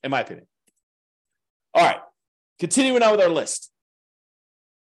approach, in my opinion. All right. Continuing on with our list.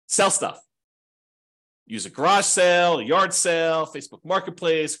 Sell stuff. Use a garage sale, a yard sale, Facebook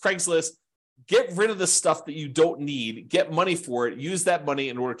Marketplace, Craigslist. Get rid of the stuff that you don't need. Get money for it. Use that money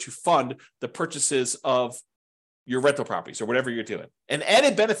in order to fund the purchases of your rental properties or whatever you're doing. An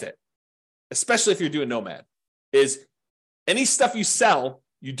added benefit, especially if you're doing nomad, is any stuff you sell,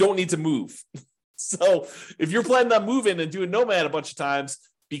 you don't need to move. So if you're planning on moving and doing nomad a bunch of times,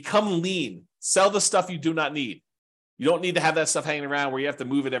 become lean. Sell the stuff you do not need. You don't need to have that stuff hanging around where you have to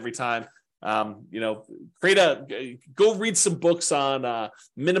move it every time. Go read some books on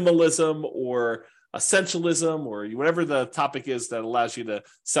minimalism or essentialism or whatever the topic is that allows you to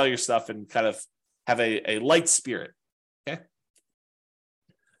sell your stuff and kind of have a light spirit. Okay.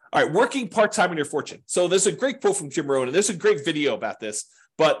 All right. Working part-time in your fortune. So there's a great quote from Jim Rohn, and there's a great video about this,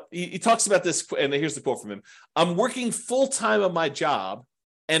 but he talks about this. And here's the quote from him. I'm working full-time on my job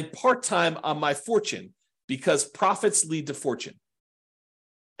and part-time on my fortune because profits lead to fortune.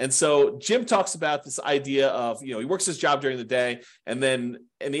 And so Jim talks about this idea of, he works his job during the day, and then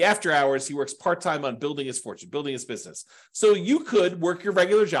in the after hours, he works part-time on building his fortune, building his business. So you could work your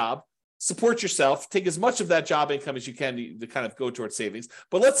regular job, support yourself, take as much of that job income as you can to kind of go towards savings.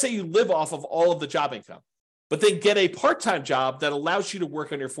 But let's say you live off of all of the job income, but then get a part-time job that allows you to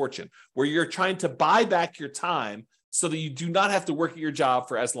work on your fortune, where you're trying to buy back your time so that you do not have to work at your job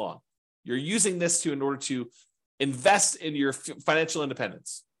for as long. You're using this in order to invest in your financial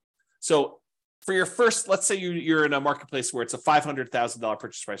independence. So for your first, let's say you're in a marketplace where it's a $500,000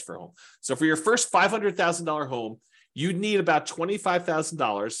 purchase price for a home. So for your first $500,000 home, you need about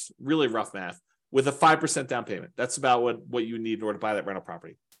 $25,000, really rough math, with a 5% down payment. That's about what you need in order to buy that rental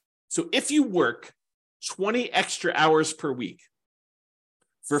property. So if you work 20 extra hours per week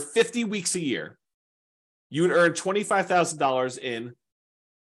for 50 weeks a year, you would earn $25,000 in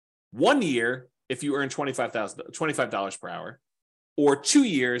 1 year if you earn $25 per hour, or 2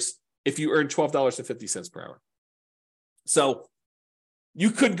 years if you earn $12.50 per hour. So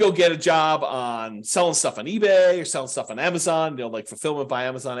you could go get a job on selling stuff on eBay or selling stuff on Amazon, like Fulfillment by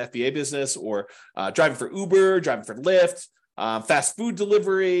Amazon FBA business, or driving for Uber, driving for Lyft, fast food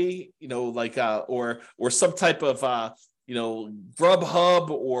delivery, or some type of Grubhub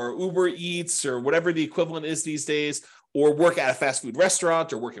or Uber Eats or whatever the equivalent is these days, or work at a fast food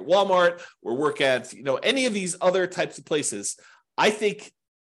restaurant, or work at Walmart, or work at any of these other types of places. I think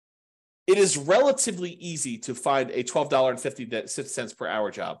it is relatively easy to find a $12.50 per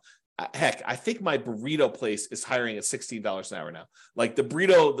hour job. Heck, I think my burrito place is hiring at $16 an hour now. Like the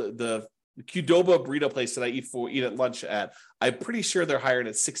burrito, the Qdoba burrito place that I eat at lunch at, I'm pretty sure they're hiring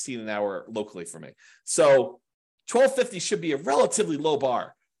at $16 an hour locally for me. So $12.50 should be a relatively low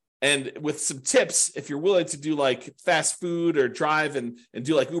bar. And with some tips, if you're willing to do like fast food or drive and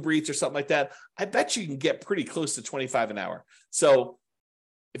do like Uber Eats or something like that, I bet you can get pretty close to $25 an hour. So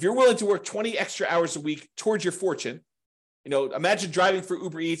if you're willing to work 20 extra hours a week towards your fortune, imagine driving for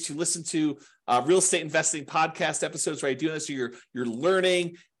Uber Eats. You listen to real estate investing podcast episodes, right? Doing this, so you're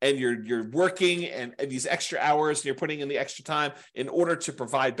learning and you're working and these extra hours, and you're putting in the extra time in order to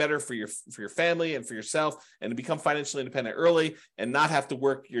provide better for your family and for yourself, and to become financially independent early and not have to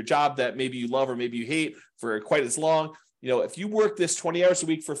work your job that maybe you love or maybe you hate for quite as long. If you work this 20 hours a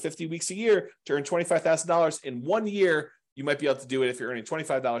week for 50 weeks a year to earn $25,000 in 1 year, you might be able to do it if you're earning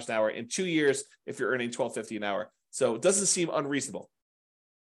 $25 an hour. In 2 years, if you're earning $12.50 an hour. So it doesn't seem unreasonable.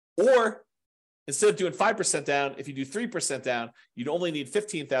 Or instead of doing 5% down, if you do 3% down, you'd only need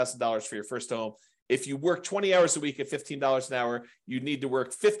 $15,000 for your first home. If you work 20 hours a week at $15 an hour, you'd need to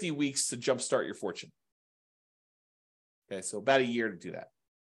work 50 weeks to jumpstart your fortune. Okay, so about a year to do that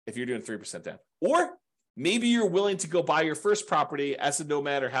if you're doing 3% down. Or maybe you're willing to go buy your first property as a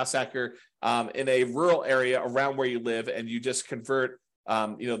nomad or house hacker in a rural area around where you live, and you just convert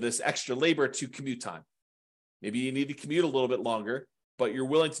this extra labor to commute time. Maybe you need to commute a little bit longer, but you're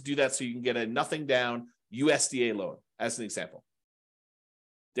willing to do that so you can get a nothing down USDA loan, as an example.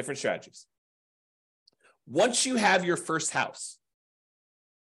 Different strategies. Once you have your first house,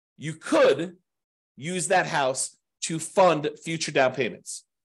 you could use that house to fund future down payments,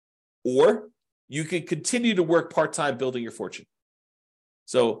 or you could continue to work part-time building your fortune.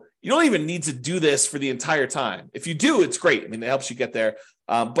 So you don't even need to do this for the entire time. If you do, it's great. I mean, it helps you get there.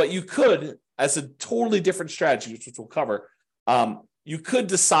 But you could, as a totally different strategy, which we'll cover, you could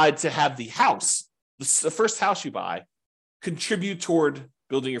decide to have the house, the first house you buy, contribute toward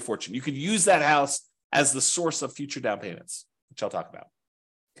building your fortune. You could use that house as the source of future down payments, which I'll talk about.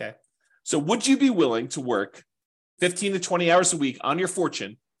 Okay. So would you be willing to work 15 to 20 hours a week on your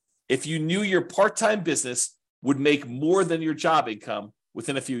fortune if you knew your part-time business would make more than your job income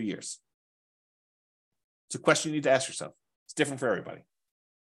within a few years? It's a question you need to ask yourself. It's different for everybody.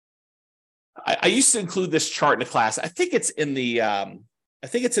 I used to include this chart in a class. I think it's in the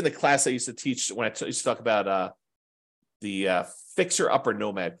class I used to teach when I used to talk about the Fixer Upper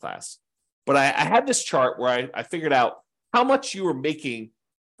Nomad class. But I had this chart where I figured out how much you were making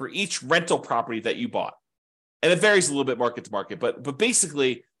for each rental property that you bought. And it varies a little bit market to market, but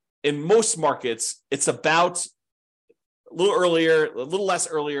basically in most markets, it's about a little earlier, a little less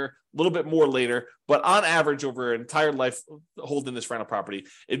earlier, a little bit more later, but on average over an entire life holding this rental property,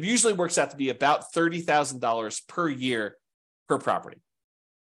 it usually works out to be about $30,000 per year per property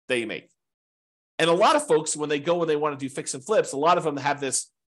that you make. And a lot of folks, when they want to do fix and flips, a lot of them have this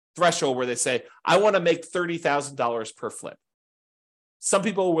threshold where they say, I want to make $30,000 per flip. Some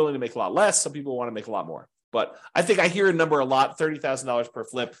people are willing to make a lot less. Some people want to make a lot more. But I think I hear a number a lot, $30,000 per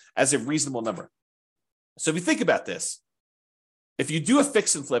flip, as a reasonable number. So if you think about this, if you do a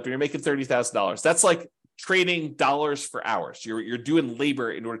fix and flip and you're making $30,000, that's like trading dollars for hours. You're doing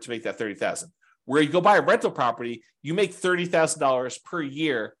labor in order to make that $30,000. Where you go buy a rental property, you make $30,000 per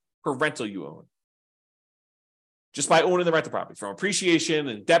year per rental you own. Just by owning the rental property, from appreciation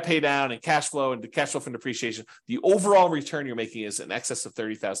and debt pay down and cash flow from depreciation, the overall return you're making is in excess of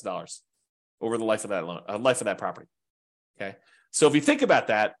 $30,000 over the life of that loan, life of that property. Okay, so if you think about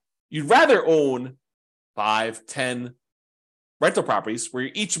that, you'd rather own 5, 10 rental properties where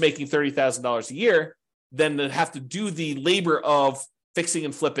you're each making $30,000 a year than to have to do the labor of fixing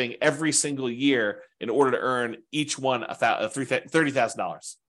and flipping every single year in order to earn each one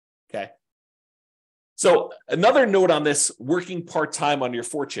 $30,000. Okay. So another note on this, working part-time on your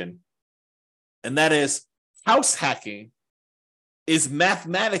fortune, and that is house hacking is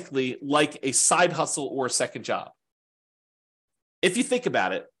mathematically like a side hustle or a second job. If you think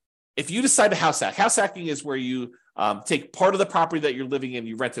about it, if you decide to house hacking is where you take part of the property that you're living in,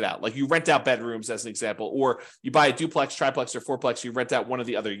 you rent it out. Like you rent out bedrooms as an example, or you buy a duplex, triplex, or fourplex, you rent out one of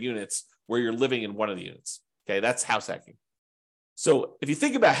the other units where you're living in one of the units. Okay, that's house hacking. So if you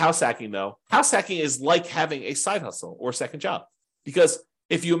think about house hacking though, house hacking is like having a side hustle or second job. Because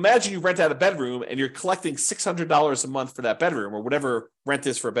if you imagine you rent out a bedroom and you're collecting $600 a month for that bedroom, or whatever rent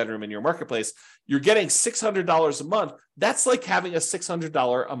is for a bedroom in your marketplace, you're getting $600 a month. That's like having a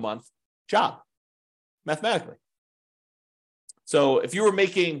 $600 a month job, mathematically. So if you were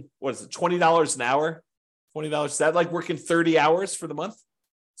making, $20 an hour, $20, is that like working 30 hours for the month?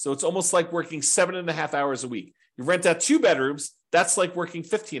 So it's almost like working 7.5 hours a week. You rent out 2 bedrooms, that's like working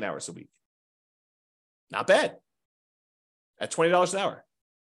 15 hours a week. Not bad. At $20 an hour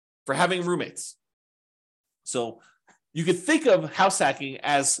for having roommates. So you could think of house hacking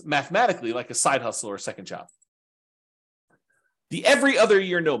as mathematically like a side hustle or a second job. The every other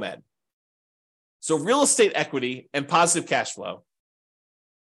year nomad. So real estate equity and positive cash flow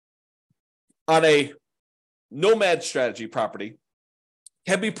on a nomad strategy property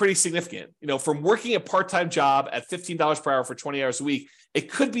can be pretty significant. From working a part-time job at $15 per hour for 20 hours a week,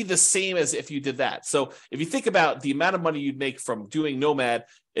 it could be the same as if you did that. So if you think about the amount of money you'd make from doing nomad,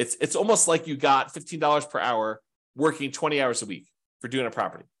 it's almost like you got $15 per hour working 20 hours a week for doing a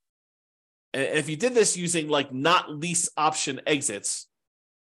property. And if you did this using like not lease option exits,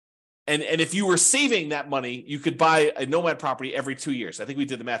 and if you were saving that money, you could buy a nomad property every 2 years. I think we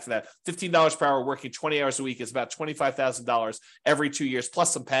did the math for that. $15 per hour working 20 hours a week is about $25,000 every 2 years,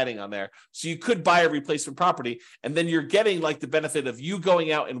 plus some padding on there. So you could buy a replacement property, and then you're getting like the benefit of you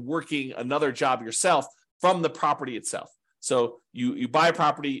going out and working another job yourself from the property itself. So you buy a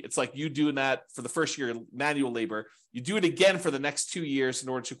property, it's like you doing that for the first year, manual labor. You do it again for the next 2 years in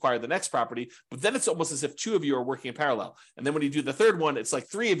order to acquire the next property, but then it's almost as if 2 of you are working in parallel. And then when you do the third one, it's like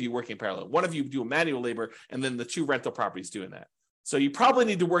 3 of you working in parallel. 1 of you do a manual labor, and then the 2 rental properties doing that. So you probably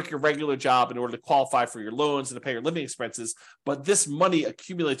need to work your regular job in order to qualify for your loans and to pay your living expenses, but this money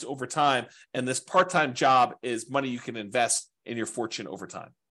accumulates over time, and this part-time job is money you can invest in your fortune over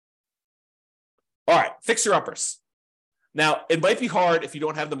time. All right, fixer-uppers. Now, it might be hard if you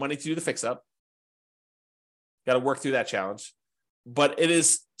don't have the money to do the fix-up. Got to work through that challenge. But it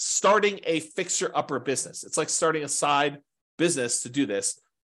is starting a fixer-upper business. It's like starting a side business to do this.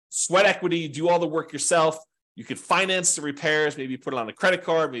 Sweat equity, you do all the work yourself. You could finance the repairs, maybe put it on a credit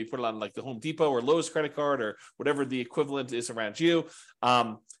card, maybe put it on like the Home Depot or Lowe's credit card or whatever the equivalent is around you.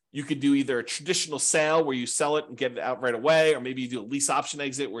 You could do either a traditional sale where you sell it and get it out right away, or maybe you do a lease option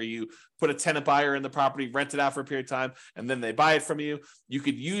exit where you put a tenant buyer in the property, rent it out for a period of time, and then they buy it from you. You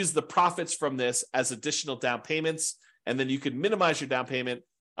could use the profits from this as additional down payments, and then you could minimize your down payment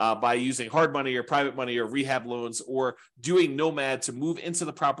by using hard money or private money or rehab loans, or doing nomad to move into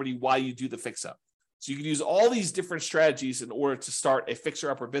the property while you do the fix-up. So you can use all these different strategies in order to start a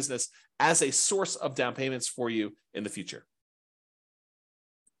fixer-upper business as a source of down payments for you in the future.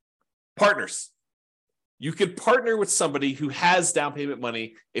 Partners. You could partner with somebody who has down payment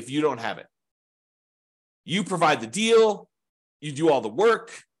money if you don't have it. You provide the deal, you do all the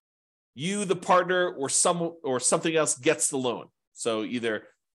work, you, the partner, or something else gets the loan. So either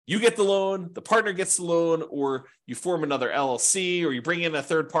You get the loan, the partner gets the loan, or you form another LLC, or you bring in a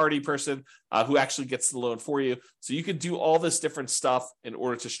third-party person who actually gets the loan for you. So you could do all this different stuff in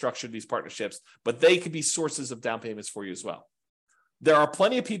order to structure these partnerships, but they could be sources of down payments for you as well. There are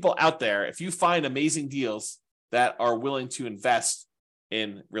plenty of people out there, if you find amazing deals, that are willing to invest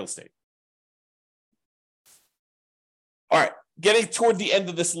in real estate. All right, getting toward the end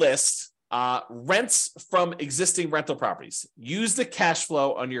of this list, rents from existing rental properties. Use the cash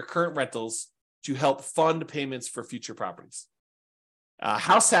flow on your current rentals to help fund payments for future properties.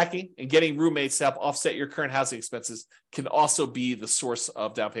 House hacking and getting roommates to help offset your current housing expenses can also be the source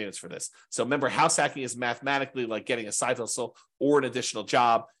of down payments for this. So remember, house hacking is mathematically like getting a side hustle or an additional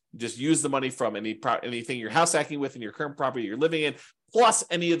job. You just use the money from anything you're house hacking with in your current property you're living in, plus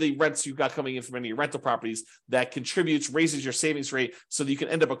any of the rents you've got coming in from any of your rental properties that contributes, raises your savings rate so that you can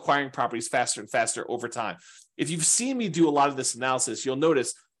end up acquiring properties faster and faster over time. If you've seen me do a lot of this analysis, you'll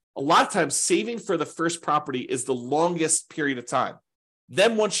notice a lot of times saving for the first property is the longest period of time.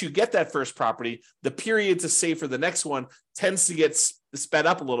 Then once you get that first property, the period to save for the next one tends to get sped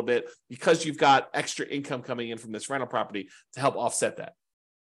up a little bit because you've got extra income coming in from this rental property to help offset that.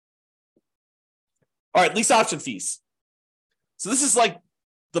 All right, lease option fees. So this is like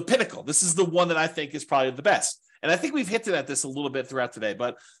the pinnacle. This is the one that I think is probably the best. And I think we've hinted at this a little bit throughout today,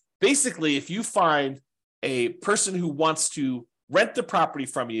 but basically if you find a person who wants to rent the property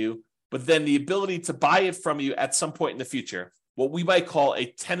from you, but then the ability to buy it from you at some point in the future, what we might call a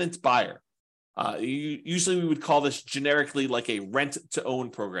tenant buyer. Usually we would call this generically like a rent to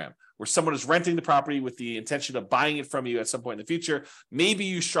own program, where someone is renting the property with the intention of buying it from you at some point in the future. Maybe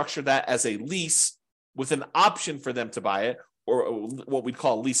you structure that as a lease with an option for them to buy it, or what we'd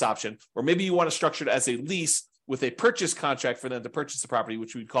call a lease option, or maybe you want to structure it as a lease with a purchase contract for them to purchase the property,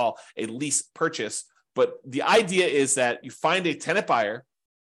 which we'd call a lease purchase. But the idea is that you find a tenant buyer,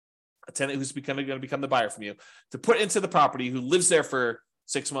 a tenant who's going to become the buyer from you, to put into the property, who lives there for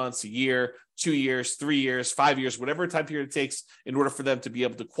 6 months, a year, 2 years, 3 years, 5 years, whatever time period it takes in order for them to be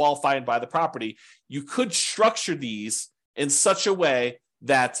able to qualify and buy the property. You could structure these in such a way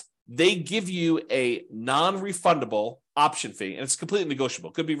that they give you a non-refundable option fee, and it's completely negotiable.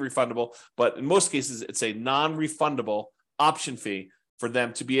 It could be refundable, but in most cases, it's a non-refundable option fee for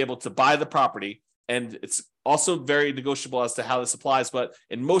them to be able to buy the property. And it's also very negotiable as to how this applies, but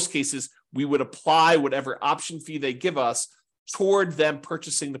in most cases, we would apply whatever option fee they give us toward them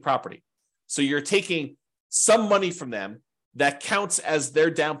purchasing the property. So you're taking some money from them that counts as their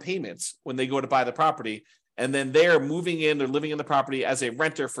down payments when they go to buy the property, and then they're moving in or living in the property as a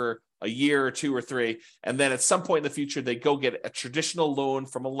renter for a year or 2 or 3. And then at some point in the future, they go get a traditional loan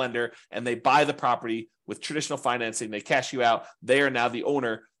from a lender and they buy the property with traditional financing. They cash you out. They are now the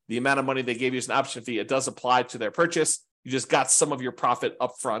owner. The amount of money they gave you as an option fee, it does apply to their purchase. You just got some of your profit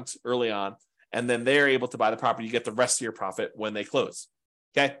up front early on, and then they're able to buy the property. You get the rest of your profit when they close.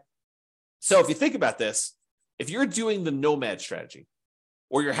 Okay. So if you think about this, if you're doing the nomad strategy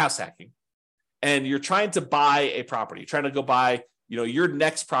or you're house hacking and you're trying to buy a property, trying to go buy, your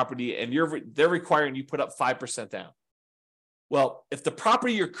next property, and they're requiring you put up 5% down. Well, if the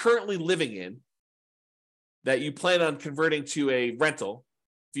property you're currently living in that you plan on converting to a rental,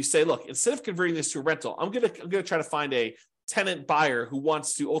 if you say, look, instead of converting this to a rental, I'm going to try to find a tenant buyer who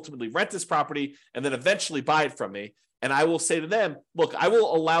wants to ultimately rent this property and then eventually buy it from me. And I will say to them, look, I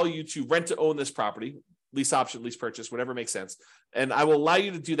will allow you to rent to own this property, lease option, lease purchase, whatever makes sense. And I will allow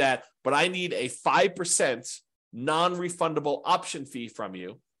you to do that, but I need a 5% non-refundable option fee from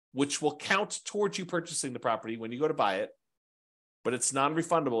you, which will count towards you purchasing the property when you go to buy it, but it's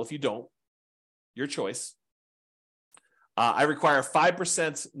non-refundable if you don't, your choice. I require a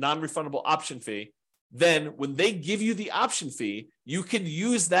 5% non-refundable option fee. Then when they give you the option fee, you can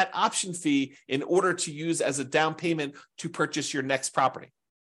use that option fee in order to use as a down payment to purchase your next property.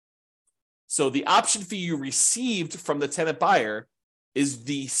 So the option fee you received from the tenant buyer is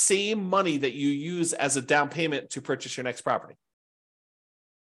the same money that you use as a down payment to purchase your next property.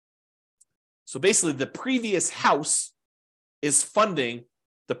 So basically, the previous house is funding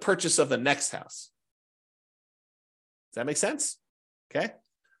the purchase of the next house. Does that make sense? Okay.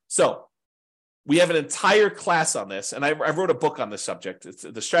 So we have an entire class on this, and I wrote a book on this subject.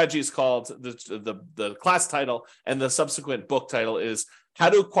 The strategy is called, the class title and the subsequent book title is How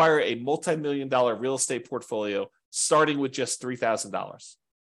to Acquire a Multi-Million-Dollar Real Estate Portfolio Starting with Just $3,000.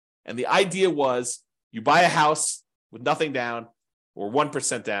 And the idea was you buy a house with nothing down or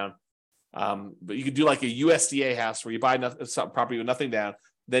 1% down, but you could do like a USDA house where you buy some property with nothing down.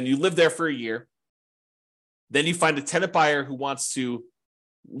 Then you live there for a year. Then you find a tenant buyer who wants to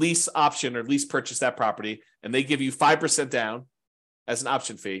lease option or lease purchase that property, and they give you 5% down as an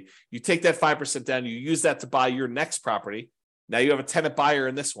option fee. You take that 5% down, you use that to buy your next property. Now you have a tenant buyer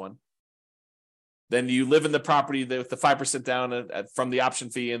in this one. Then you live in the property with the 5% down from the option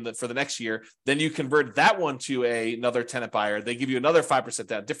fee for the next year. Then you convert that one to another tenant buyer. They give you another 5%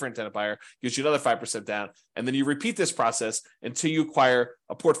 down, different tenant buyer gives you another 5% down. And then you repeat this process until you acquire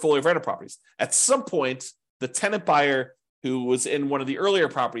a portfolio of rental properties. At some point, the tenant buyer who was in one of the earlier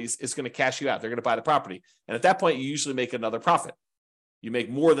properties is going to cash you out. They're going to buy the property. And at that point, you usually make another profit. You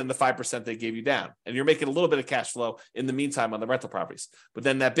make more than the 5% they gave you down. And you're making a little bit of cash flow in the meantime on the rental properties. But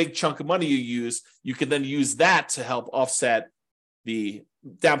then that big chunk of money you use, you can then use that to help offset the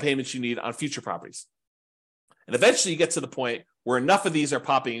down payments you need on future properties. And eventually you get to the point where enough of these are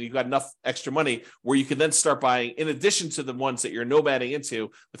popping and you've got enough extra money where you can then start buying, in addition to the ones that you're nomading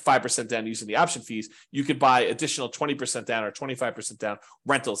into with 5% down using the option fees, you could buy additional 20% down or 25% down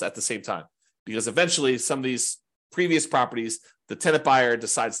rentals at the same time. Because eventually some of these previous properties, the tenant buyer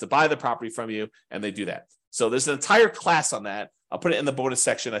decides to buy the property from you and they do that. So there's an entire class on that. I'll put it in the bonus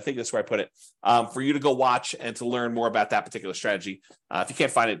section. I think that's where I put it for you to go watch and to learn more about that particular strategy. If you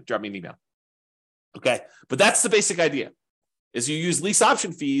can't find it, drop me an email. Okay. But that's the basic idea is you use lease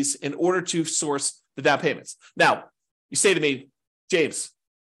option fees in order to source the down payments. Now you say to me, James,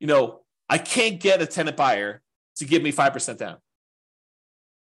 I can't get a tenant buyer to give me 5% down.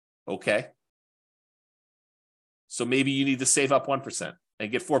 Okay. So maybe you need to save up 1%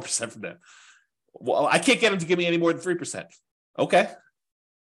 and get 4% from them. Well, I can't get them to give me any more than 3%. Okay.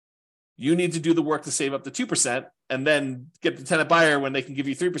 You need to do the work to save up the 2% and then get the tenant buyer when they can give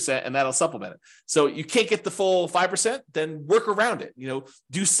you 3% and that'll supplement it. So you can't get the full 5%, then work around it.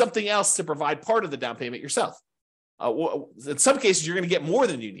 Do something else to provide part of the down payment yourself. In some cases, you're going to get more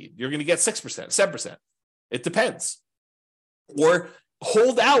than you need. You're going to get 6%, 7%. It depends. Or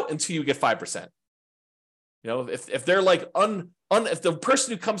hold out until you get 5%. If they're like if the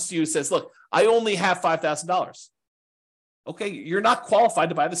person who comes to you says, look, I only have $5,000. Okay, you're not qualified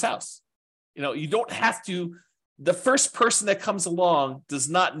to buy this house. You don't have to. The first person that comes along does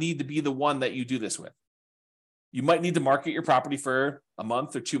not need to be the one that you do this with. You might need to market your property for a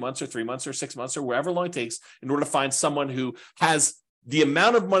month or 2 months or 3 months or 6 months or wherever long it takes in order to find someone who has the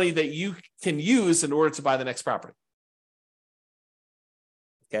amount of money that you can use in order to buy the next property.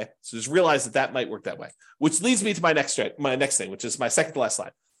 Okay, so just realize that might work that way, which leads me to my next thing, which is my second to last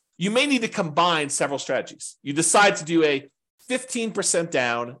slide. You may need to combine several strategies. You decide to do a 15%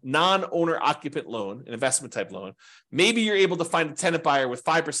 down non-owner occupant loan, an investment type loan. Maybe you're able to find a tenant buyer with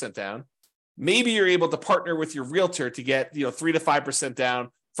 5% down. Maybe you're able to partner with your realtor to get 3 to 5%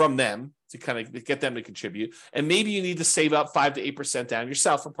 down from them to kind of get them to contribute. And maybe you need to save up 5 to 8% down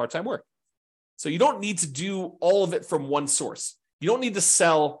yourself for part-time work. So you don't need to do all of it from one source. You don't need to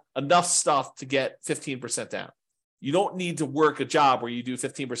sell enough stuff to get 15% down. You don't need to work a job where you do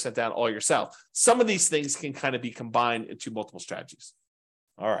 15% down all yourself. Some of these things can kind of be combined into multiple strategies.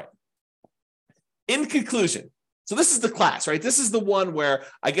 All right. In conclusion, so this is the class, right? This is the one where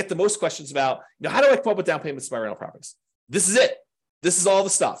I get the most questions about, how do I come up with down payments to my rental properties? This is it. This is all the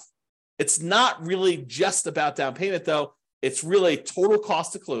stuff. It's not really just about down payment, though. It's really total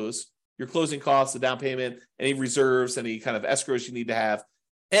cost to close, your closing costs, the down payment, any reserves, any kind of escrows you need to have,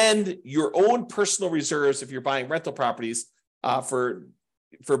 and your own personal reserves if you're buying rental properties for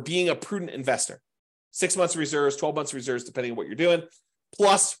being a prudent investor. 6 months reserves, 12 months reserves, depending on what you're doing.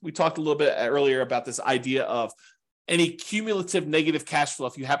 Plus, we talked a little bit earlier about this idea of any cumulative negative cash flow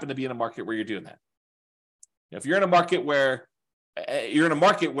if you happen to be in a market where you're doing that. If you're in a market where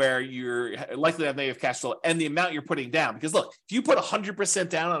you're likely to have negative cash flow and the amount you're putting down. Because look, if you put 100%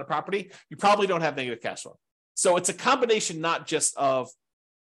 down on a property, you probably don't have negative cash flow. So it's a combination not just of,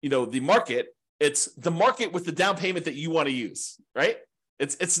 the market, it's the market with the down payment that you want to use, right?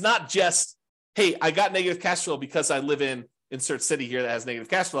 It's not just, hey, I got negative cash flow because I live in insert city here that has negative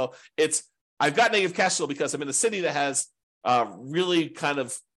cash flow. It's I've got negative cash flow because I'm in a city that has really kind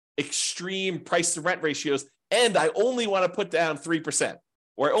of extreme price to rent ratios. And I only want to put down 3%,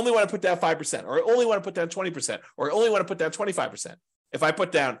 or I only want to put down 5%, or I only want to put down 20%, or I only want to put down 25%. If I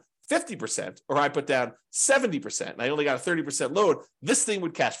put down 50%, or I put down 70%, and I only got a 30% load, this thing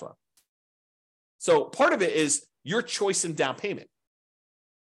would cash flow. So part of it is your choice in down payment.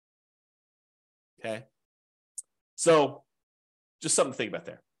 Okay. So just something to think about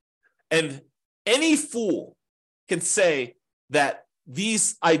there. And any fool can say that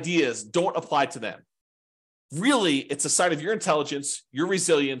these ideas don't apply to them. Really, it's a sign of your intelligence, your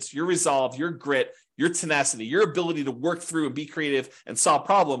resilience, your resolve, your grit, your tenacity, your ability to work through and be creative and solve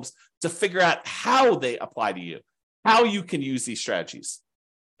problems to figure out how they apply to you, how you can use these strategies.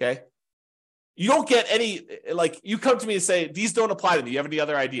 Okay. You don't get any, like, you come to me and say, these don't apply to me. You have any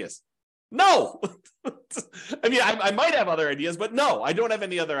other ideas? No. I mean, I might have other ideas, but no, I don't have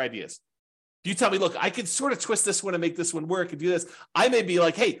any other ideas. You tell me, look, I could sort of twist this one and make this one work and do this. I may be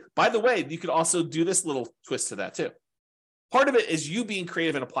like, hey, by the way, you could also do this little twist to that too. Part of it is you being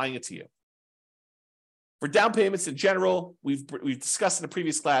creative and applying it to you. For down payments in general, we've discussed in a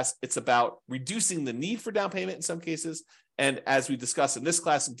previous class, it's about reducing the need for down payment in some cases. And as we discussed in this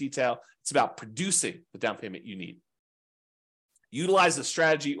class in detail, it's about producing the down payment you need. Utilize a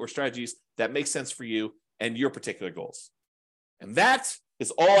strategy or strategies that make sense for you and your particular goals. And that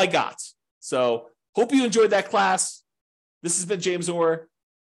is all I got. So hope you enjoyed that class. This has been James Orr.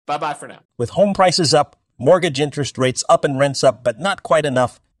 Bye-bye for now. With home prices up, mortgage interest rates up, and rents up, but not quite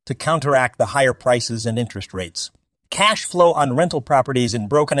enough to counteract the higher prices and interest rates, cash flow on rental properties in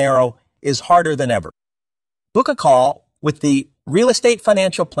Broken Arrow is harder than ever. Book a call with the Real Estate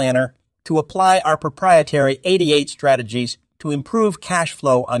Financial Planner to apply our proprietary 88 strategies to improve cash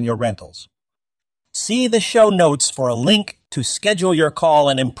flow on your rentals. See the show notes for a link to schedule your call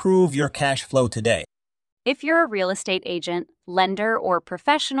and improve your cash flow today. If you're a real estate agent, lender, or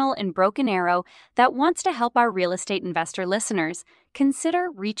professional in Broken Arrow that wants to help our real estate investor listeners, consider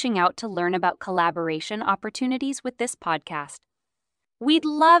reaching out to learn about collaboration opportunities with this podcast. We'd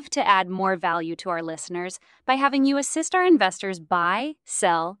love to add more value to our listeners by having you assist our investors buy,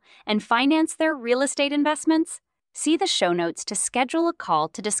 sell, and finance their real estate investments. See the show notes to schedule a call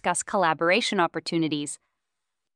to discuss collaboration opportunities.